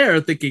 They're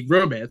thinking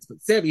romance,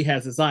 but Sammy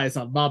has his eyes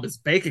on Mama's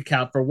bank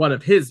account for one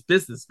of his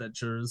business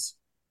ventures.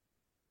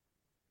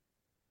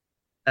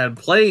 And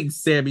playing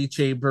Sammy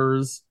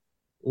Chambers,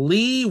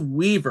 Lee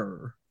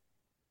Weaver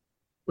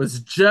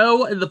was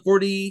Joe in the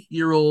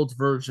 40-year-old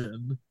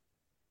virgin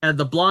and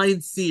the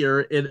blind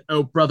seer in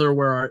Oh Brother,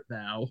 Where Art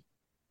Thou?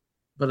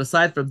 But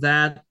aside from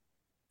that,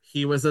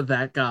 he wasn't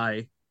that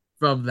guy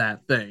from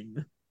That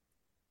Thing.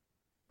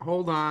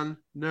 Hold on.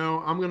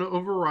 No, I'm going to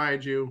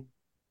override you.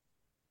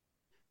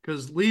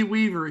 Because Lee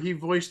Weaver, he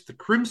voiced the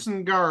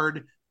Crimson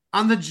Guard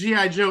on the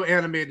G.I. Joe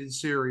animated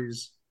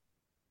series.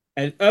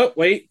 And, oh,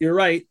 wait, you're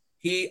right.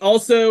 He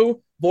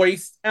also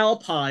voiced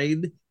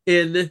Alpine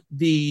in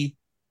the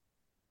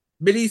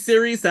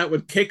miniseries that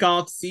would kick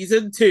off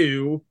season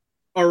 2,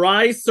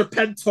 Arise,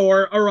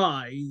 Serpentor,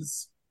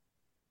 Arise.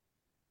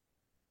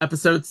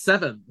 Episode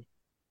 7,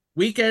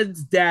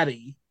 Weekend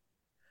Daddy.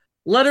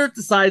 Leonard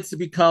decides to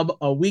become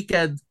a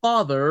weekend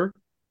father,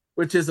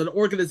 which is an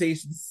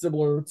organization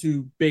similar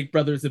to Big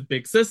Brothers and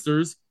Big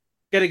Sisters,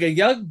 getting a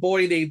young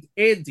boy named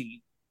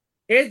Andy.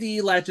 Andy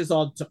latches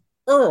on to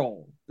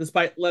Earl,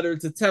 despite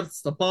Leonard's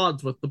attempts to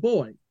bond with the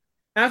boy.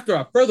 After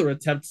a further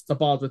attempt to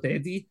bond with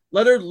Andy,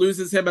 Leonard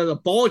loses him at a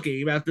ball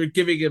game after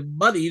giving him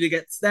money to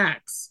get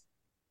snacks.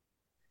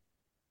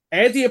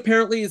 Andy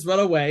apparently has run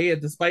away,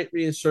 and despite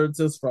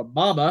reassurances from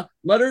Mama,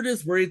 Leonard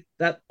is worried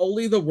that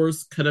only the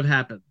worst could have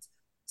happened.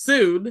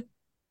 Soon,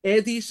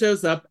 Andy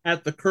shows up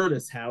at the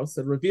Curtis house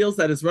and reveals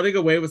that his running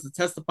away was to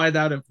test to find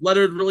out if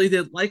Leonard really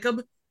didn't like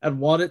him and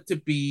wanted to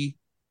be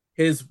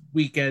his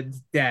weekend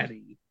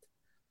daddy.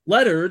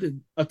 Leonard,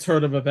 in a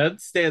turn of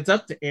events, stands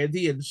up to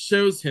Andy and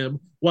shows him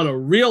what a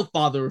real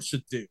father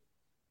should do.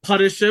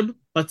 Punish him,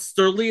 but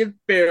sternly and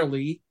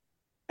fairly,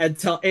 and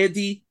tell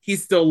Andy he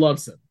still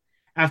loves him.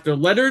 After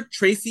Leonard,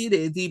 Tracy, and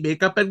Andy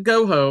make up and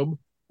go home,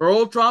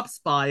 Earl drops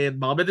by and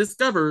Mama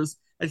discovers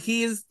that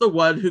he is the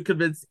one who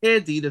convinced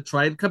Andy to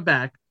try and come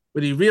back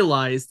when he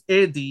realized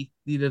Andy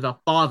needed a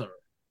father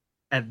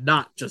and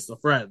not just a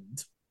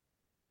friend.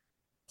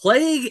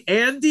 Playing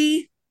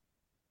Andy,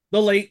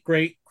 the late,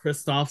 great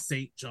Christophe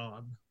St.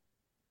 John.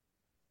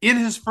 In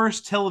his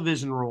first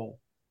television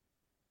role.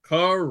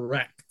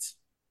 Correct.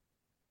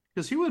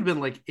 Because he would have been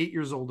like 8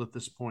 years old at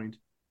this point.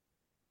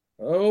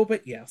 Oh,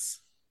 but yes.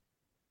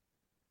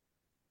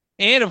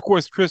 And of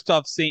course,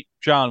 Christophe St.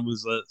 John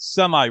was a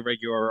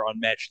semi-regular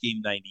on Match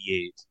Game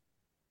 98.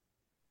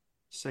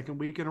 Second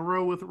week in a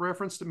row with a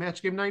reference to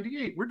Match Game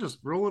 98. We're just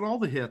rolling all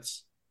the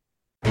hits.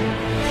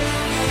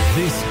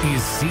 This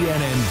is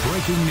CNN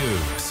Breaking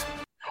News.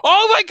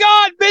 Oh my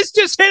God! Miz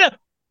just hit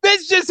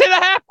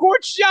a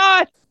half-court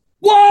shot!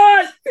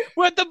 What?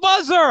 With the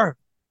buzzer!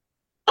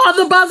 On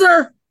the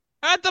buzzer!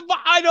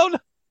 I don't know.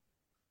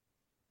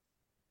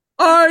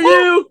 Are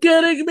you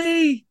kidding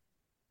me?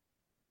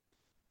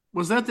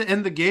 Was that to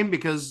end the game?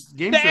 Because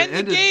games to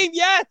end the game,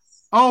 yes.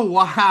 Oh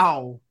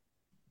wow!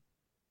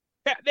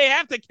 They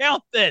have to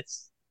count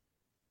this.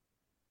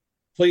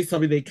 Please tell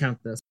me they count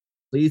this.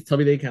 Please tell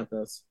me they count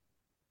this.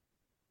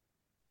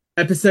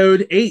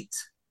 Episode 8,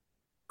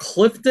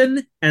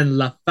 Clifton and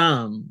La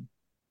Femme.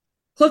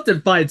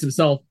 Clifton finds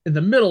himself in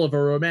the middle of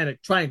a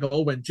romantic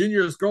triangle when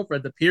Junior's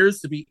girlfriend appears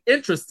to be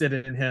interested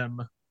in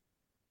him.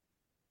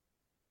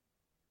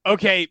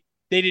 Okay,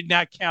 they did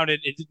not count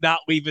it. It did not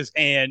leave his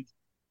hand.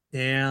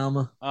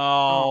 Damn.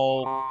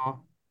 Oh.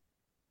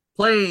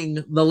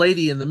 Playing the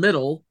lady in the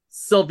middle,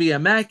 Sylvia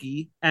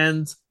Mackey,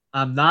 and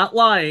I'm not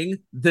lying,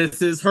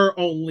 this is her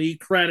only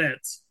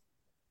credit.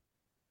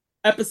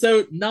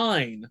 Episode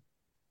 9,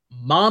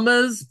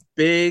 Mama's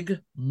Big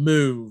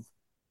Move.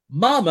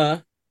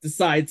 Mama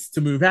decides to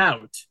move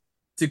out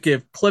to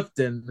give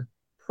Clifton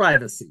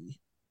privacy.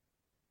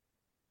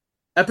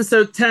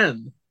 Episode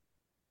 10,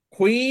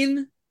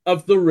 Queen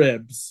of the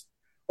Ribs.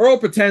 Earl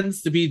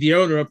pretends to be the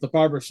owner of the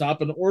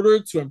barbershop in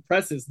order to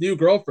impress his new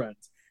girlfriend.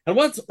 And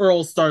once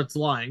Earl starts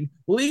lying,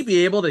 will he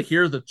be able to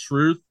hear the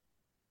truth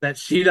that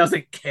she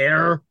doesn't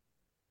care?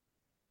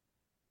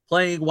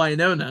 Playing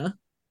Winona,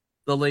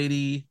 the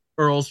lady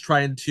Earl's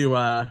trying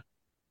to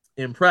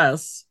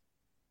impress,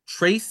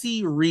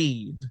 Tracy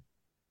Reed,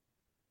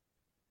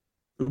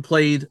 who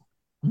played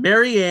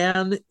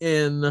Marianne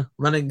in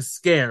Running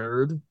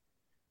Scared,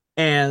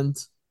 and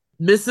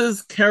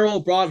Mrs. Carol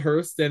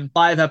Broadhurst in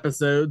 5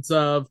 episodes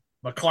of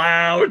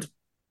McCloud.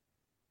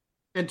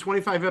 And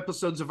 25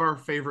 episodes of our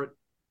favorite,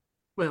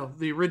 well,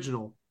 the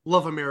original,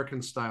 Love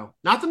American Style.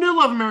 Not the new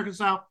Love American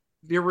Style,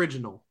 the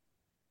original.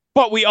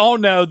 But we all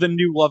know the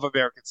new Love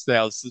American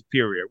Style is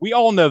superior. We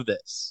all know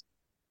this.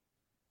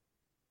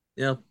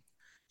 Yeah.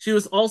 She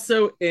was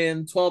also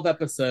in 12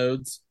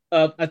 episodes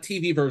of a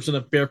TV version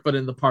of Barefoot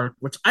in the Park,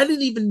 which I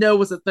didn't even know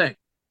was a thing.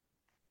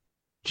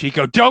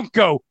 Chico, don't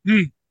go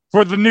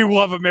for the new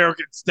Love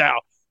American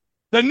Style.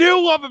 The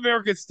new Love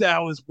American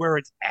Style is where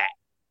it's at.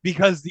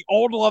 Because the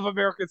old Love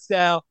American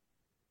Style,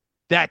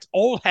 that's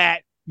old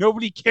hat,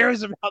 Nobody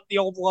cares about the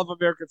old Love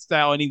American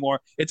Style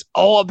anymore. It's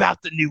all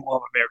about the new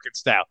Love American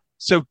Style.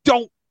 So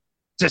don't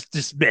just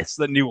dismiss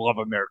the new Love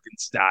American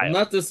Style. I'm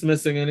not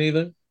dismissing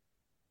anything.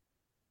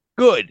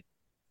 Good.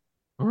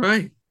 All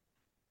right.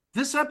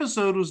 This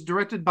episode was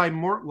directed by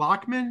Mort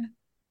Lachman.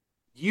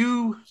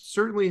 You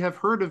certainly have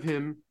heard of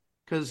him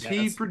because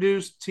he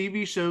produced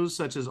TV shows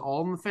such as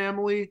All in the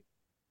Family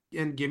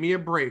and Give Me a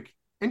Break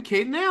and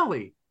Kate and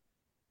Alley.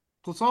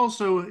 Plus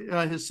also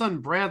his son,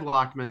 Brad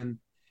Lachman.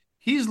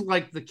 He's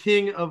like the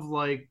king of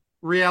like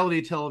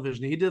reality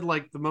television. He did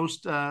like the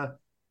most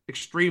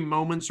extreme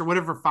moments or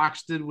whatever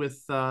Fox did with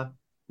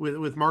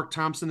Mark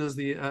Thompson as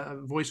the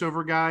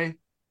voiceover guy.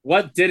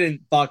 What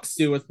didn't Fox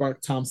do with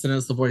Mark Thompson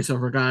as the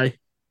voiceover guy?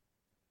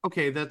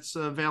 Okay, that's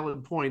a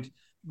valid point.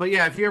 But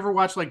yeah, if you ever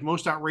watch like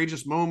Most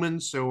Outrageous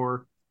Moments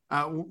or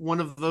one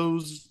of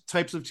those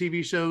types of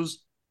TV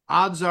shows,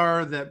 odds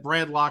are that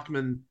Brad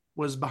Lachman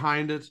was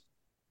behind it.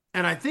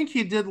 And I think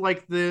he did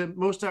like the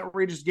Most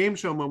Outrageous Game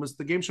Show Moments,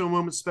 the Game Show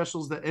Moments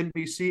specials that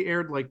NBC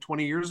aired like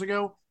 20 years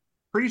ago.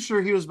 Pretty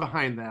sure he was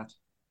behind that.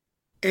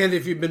 And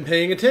if you've been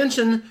paying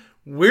attention,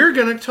 we're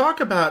going to talk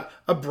about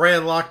a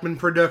Brad Lachman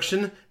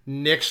production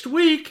next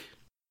week.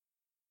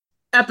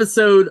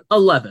 Episode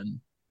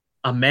 11,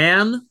 A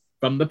Man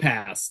from the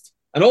Past.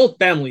 An old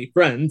family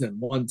friend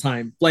and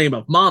one-time flame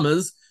of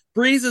Mama's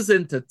breezes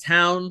into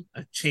town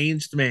a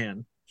changed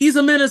man. He's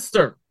a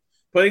minister.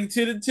 Putting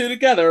two and two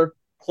together,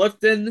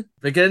 Clifton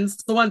begins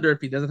to wonder if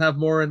he doesn't have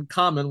more in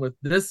common with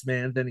this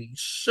man than he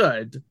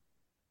should.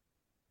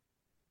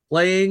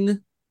 Playing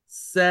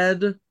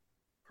said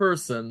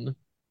person,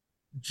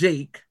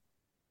 Jake,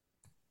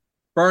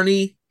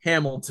 Barney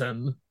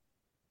Hamilton,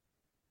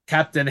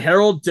 Captain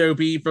Harold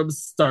Dobie from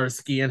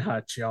Starsky and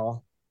Hutch,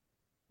 y'all.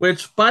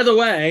 Which, by the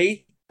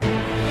way...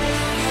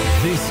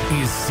 This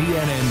is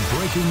CNN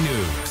Breaking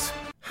News.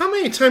 How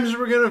many times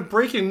are we going to have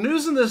breaking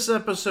news in this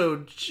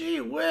episode?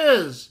 Gee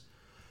whiz.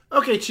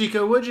 Okay,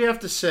 Chico, what'd you have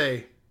to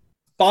say?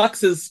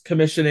 Fox is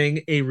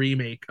commissioning a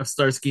remake of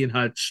Starsky and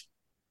Hutch.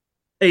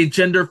 A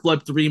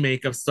gender-flipped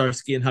remake of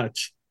Starsky and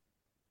Hutch.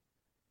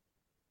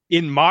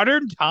 In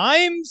modern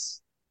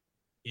times?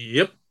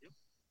 Yep.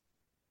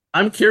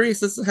 I'm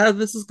curious as to how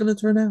this is going to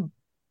turn out.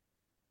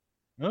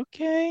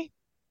 Okay.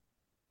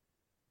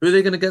 Who are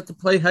they going to get to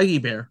play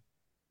Huggy Bear?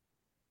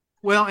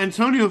 Well,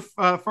 Antonio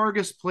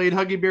Fargas played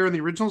Huggy Bear in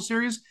the original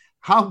series.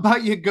 How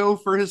about you go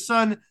for his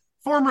son,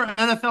 former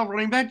NFL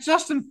running back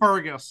Justin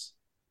Fargas?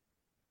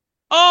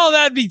 Oh,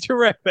 that'd be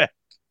terrific.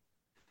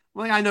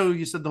 Well, I know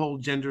you said the whole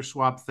gender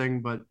swap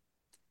thing, but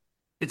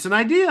it's an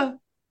idea.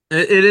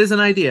 It is an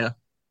idea.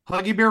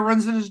 Huggy Bear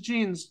runs in his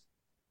genes.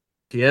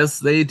 Yes,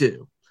 they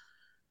do.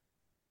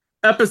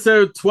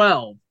 Episode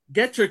 12.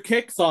 Get your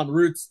kicks on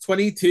routes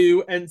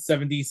 22 and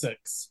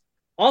 76.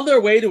 On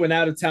their way to an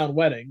out-of-town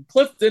wedding,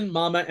 Clifton,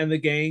 Mama, and the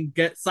gang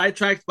get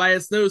sidetracked by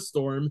a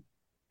snowstorm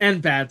and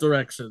bad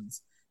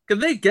directions. Can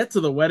they get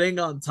to the wedding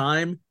on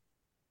time?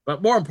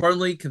 But more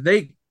importantly, can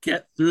they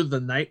get through the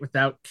night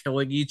without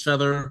killing each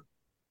other?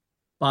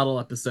 Bottle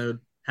episode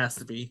has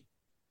to be.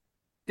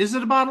 Is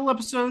it a bottle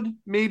episode?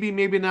 Maybe,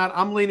 maybe not.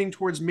 I'm leaning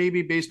towards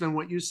maybe based on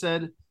what you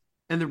said.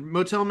 And the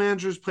motel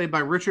manager is played by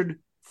Richard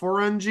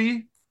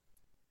Forangi.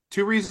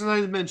 Two reasons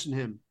I mentioned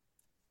him.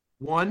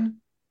 One,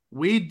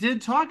 we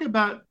did talk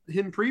about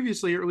him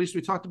previously, or at least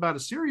we talked about a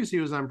series he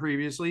was on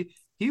previously.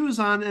 He was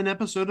on an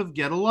episode of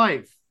Get a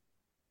Life.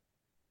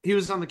 He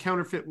was on the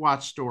Counterfeit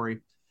Watch story.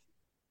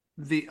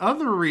 The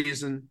other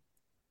reason,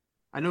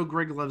 I know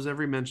Greg loves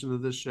every mention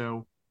of this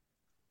show.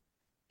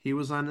 He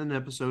was on an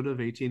episode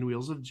of 18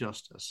 Wheels of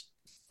Justice.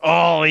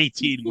 Oh,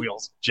 18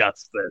 Wheels of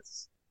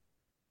Justice.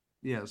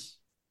 Yes.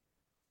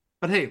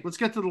 But hey, let's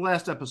get to the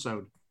last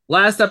episode.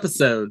 Last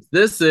episode.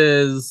 This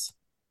is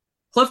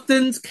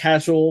Clifton's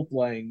casual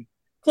fling.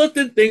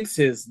 Clifton thinks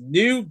his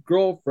new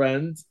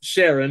girlfriend,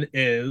 Sharon,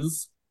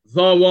 is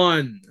the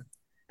one.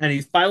 And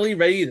he's finally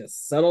ready to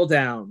settle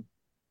down.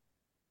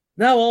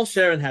 Now all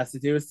Sharon has to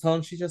do is tell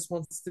him she just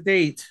wants to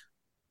date.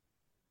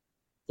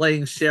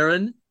 Playing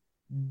Sharon,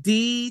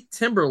 Dee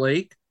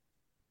Timberlake,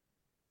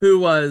 who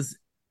was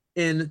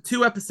in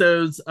 2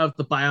 episodes of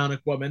The Bionic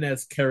Woman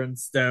as Karen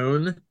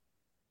Stone,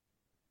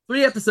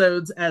 3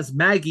 episodes as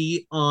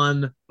Maggie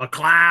on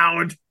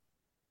McCloud,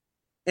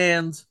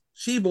 and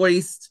she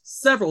voiced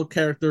several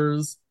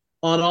characters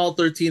on all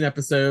 13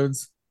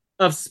 episodes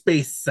of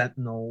Space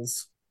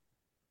Sentinels.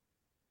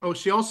 Oh,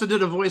 she also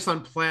did a voice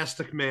on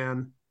Plastic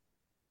Man.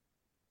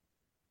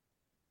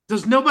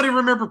 Does nobody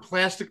remember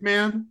Plastic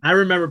Man? I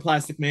remember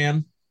Plastic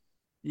Man.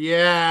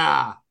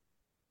 Yeah.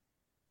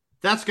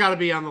 That's got to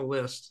be on the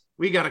list.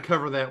 We got to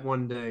cover that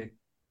one day.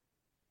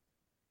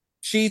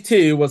 She,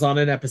 too, was on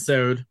an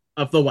episode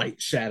of The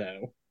White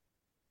Shadow.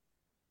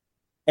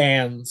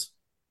 And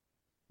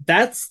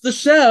that's the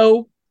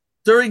show.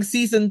 During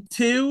season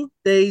 2,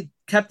 they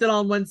kept it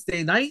on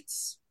Wednesday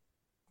nights.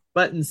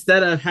 But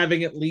instead of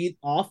having it lead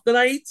off the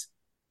night,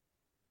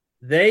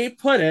 they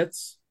put it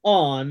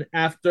on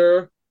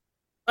after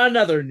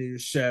another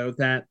news show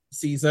that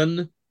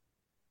season.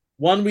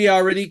 One we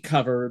already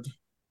covered.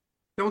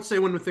 Don't say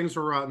when things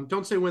are rotten.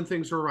 Don't say when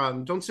things are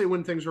rotten. Don't say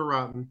when things are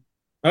rotten.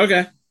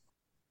 Okay.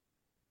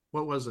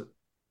 What was it?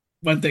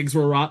 When things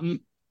were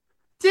rotten.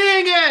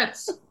 Dang it!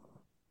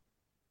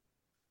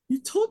 You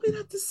told me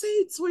not to say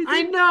it, so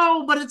I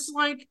know, but it's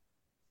like,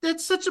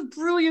 that's such a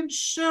brilliant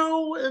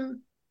show. And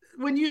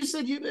when you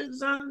said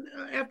it's on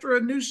after a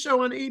new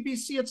show on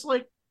ABC, it's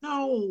like,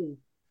 no.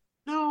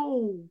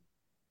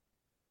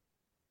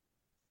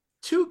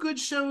 Two good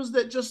shows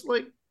that just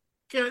like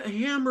got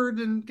hammered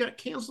and got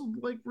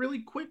canceled like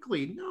really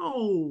quickly.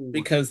 No.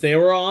 Because they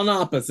were on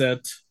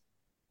opposite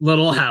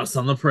Little House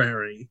on the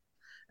Prairie.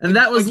 And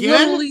that was again?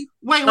 literally...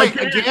 Wait,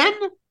 again?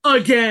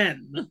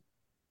 Again.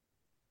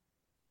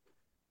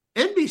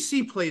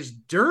 NBC plays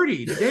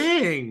dirty.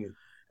 Dang.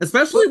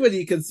 Especially when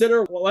you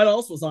consider what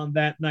else was on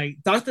that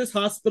night. Doctor's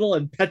Hospital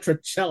and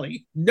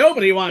Petrocelli.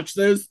 Nobody watched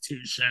those two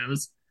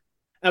shows.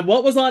 And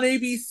what was on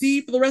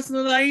ABC for the rest of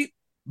the night?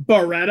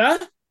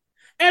 Beretta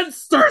and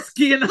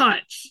Starsky and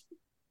Hutch.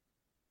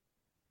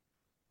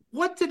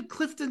 What did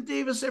Clifton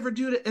Davis ever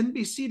do to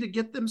NBC to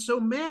get them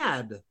so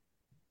mad?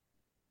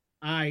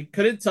 I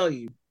couldn't tell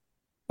you.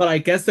 But I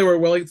guess they were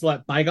willing to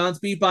let bygones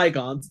be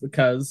bygones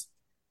because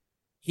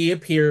he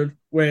appeared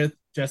with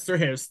Chester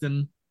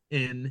Hairston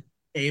in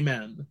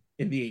Amen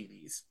in the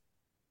 80s.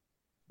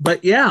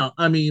 But yeah,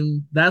 I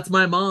mean, That's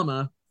My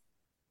Mama.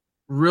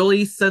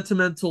 Really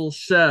sentimental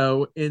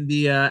show in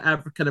the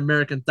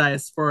African-American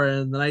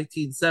diaspora in the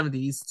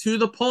 1970s, to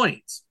the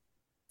point.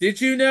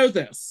 Did you know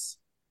this?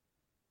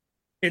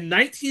 In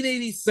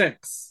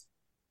 1986,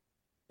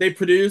 they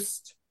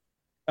produced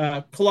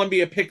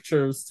Columbia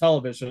Pictures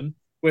Television,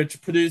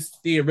 which produced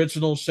the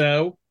original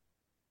show.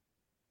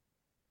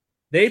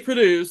 They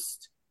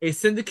produced a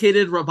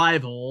syndicated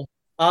revival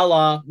a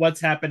la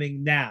What's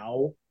Happening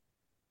Now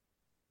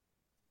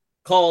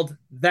called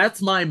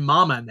That's My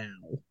Mama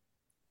Now.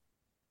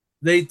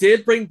 They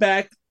did bring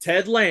back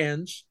Ted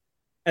Lange,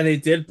 and they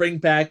did bring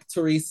back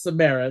Teresa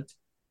Merritt,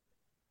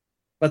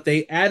 but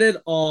they added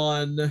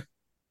on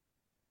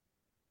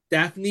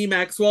Daphne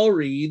Maxwell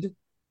Reid,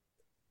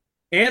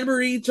 Anne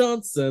Marie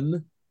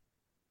Johnson,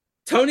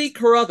 Tony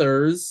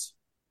Carruthers,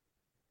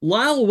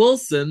 Lyle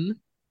Wilson,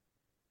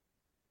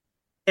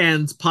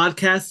 and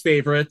podcast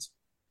favorite,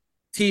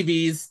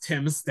 TV's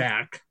Tim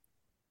Stack.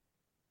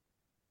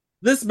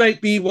 This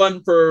might be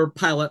one for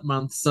pilot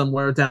month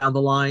somewhere down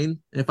the line,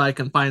 if I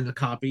can find a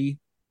copy,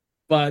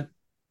 but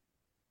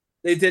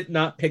they did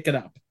not pick it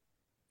up.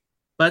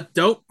 But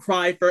don't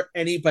cry for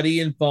anybody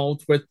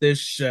involved with this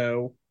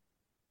show.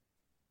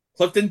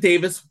 Clifton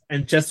Davis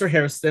and Chester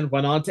Hairston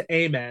went on to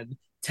Amen.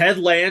 Ted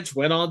Lange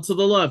went on to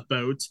The Love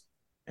Boat,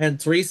 and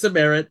Teresa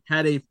Merritt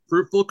had a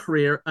fruitful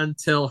career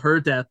until her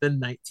death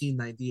in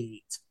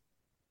 1998.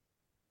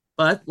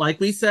 But like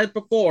we said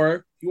before,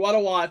 if you want to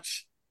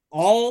watch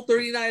all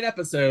 39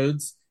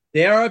 episodes,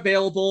 they are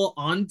available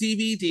on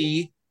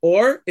DVD,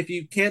 or if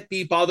you can't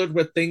be bothered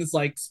with things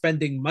like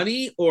spending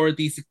money or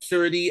the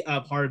security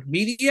of hard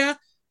media,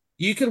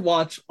 you can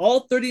watch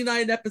all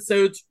 39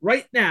 episodes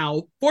right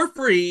now for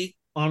free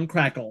on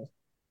Crackle.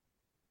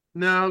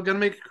 No, gonna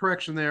make a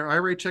correction there. I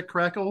already checked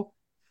Crackle.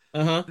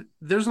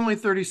 There's only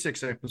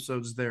 36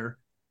 episodes there.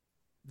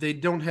 They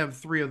don't have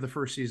 3 of the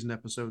first season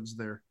episodes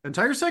there.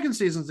 Entire second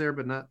season's there,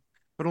 but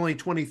only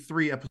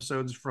 23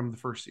 episodes from the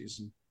first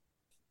season.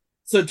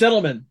 So,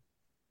 gentlemen,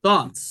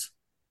 thoughts?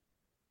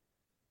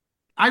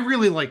 I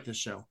really like this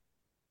show.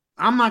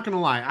 I'm not going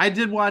to lie. I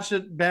did watch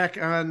it back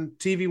on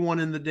TV One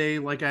in the day,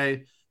 like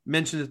I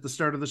mentioned at the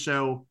start of the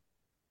show.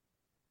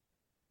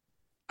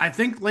 I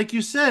think, like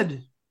you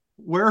said,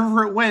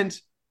 wherever it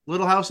went,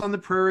 Little House on the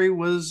Prairie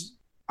was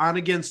on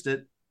against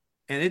it,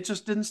 and it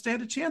just didn't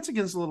stand a chance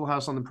against Little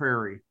House on the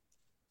Prairie.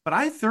 But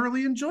I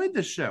thoroughly enjoyed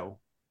this show.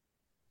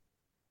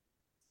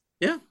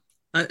 Yeah.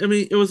 I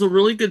mean, it was a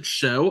really good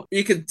show.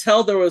 You could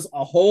tell there was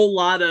a whole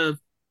lot of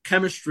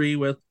chemistry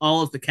with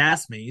all of the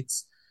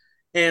castmates,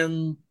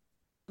 and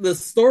the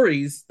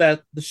stories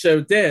that the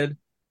show did,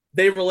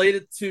 they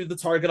related to the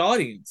target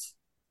audience.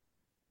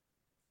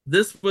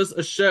 This was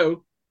a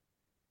show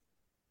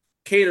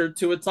catered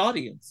to its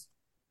audience.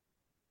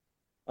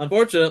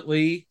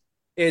 Unfortunately,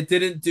 it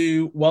didn't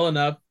do well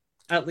enough,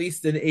 at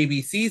least in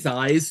ABC's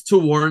eyes, to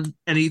warrant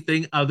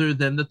anything other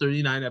than the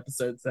 39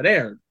 episodes that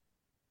aired.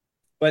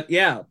 But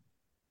yeah,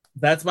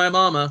 That's My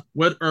Mama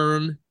would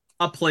earn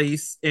a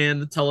place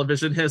in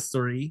television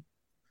history,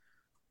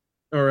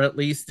 or at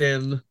least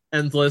in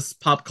endless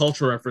pop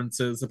culture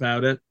references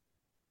about it.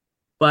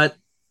 But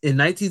in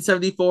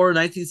 1974,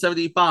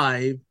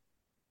 1975,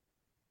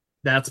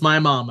 That's My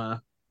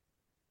Mama,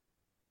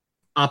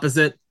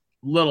 opposite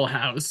Little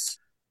House,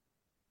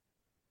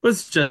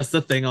 was just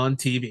a thing on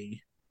TV.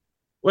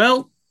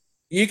 Well,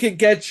 you can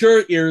get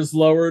your ears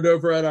lowered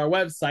over at our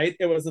website.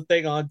 It was a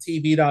thing on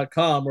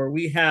TV.com, where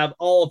we have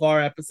all of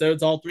our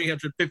episodes, all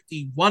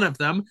 351 of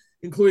them,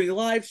 including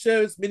live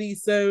shows,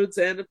 mini-sodes,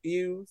 and a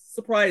few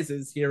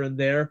surprises here and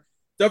there.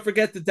 Don't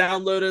forget to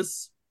download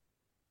us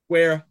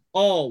where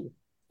all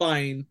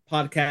fine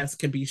podcasts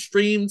can be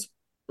streamed.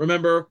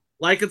 Remember,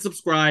 like and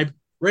subscribe,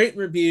 rate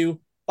and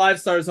review, 5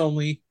 stars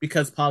only,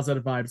 because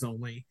positive vibes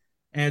only.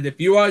 And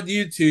if you are on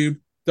YouTube,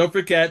 don't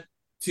forget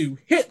to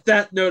hit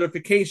that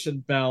notification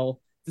bell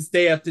to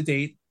stay up to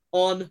date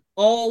on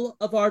all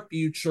of our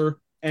future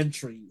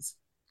entries.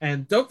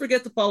 And don't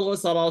forget to follow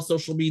us on all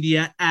social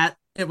media at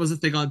It Was a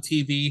Thing on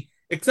TV,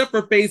 except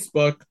for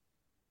Facebook,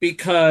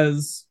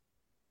 because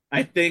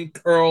I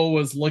think Earl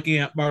was looking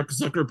at Mark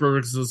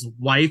Zuckerberg's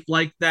wife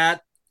like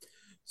that.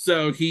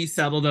 So he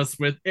settled us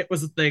with It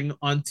Was a Thing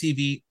on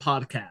TV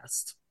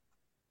podcast.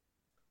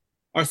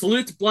 Our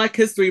Salute to Black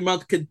History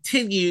Month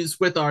continues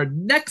with our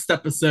next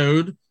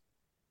episode,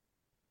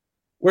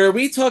 where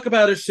we talk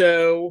about a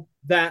show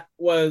that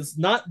was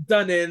not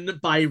done in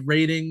by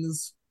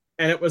ratings,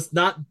 and it was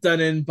not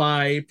done in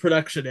by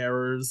production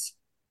errors.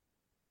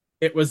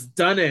 It was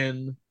done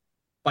in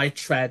by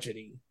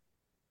tragedy.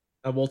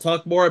 And we'll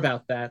talk more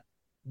about that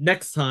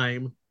next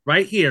time,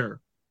 right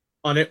here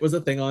on It Was a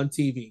Thing on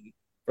TV.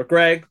 For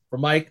Greg, for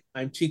Mike,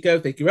 I'm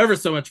Chico. Thank you ever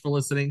so much for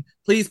listening.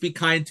 Please be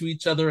kind to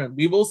each other, and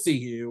we will see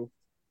you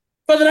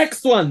for the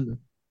next one.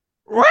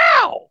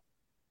 Wow!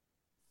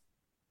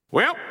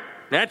 Well,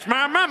 that's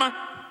my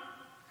mama.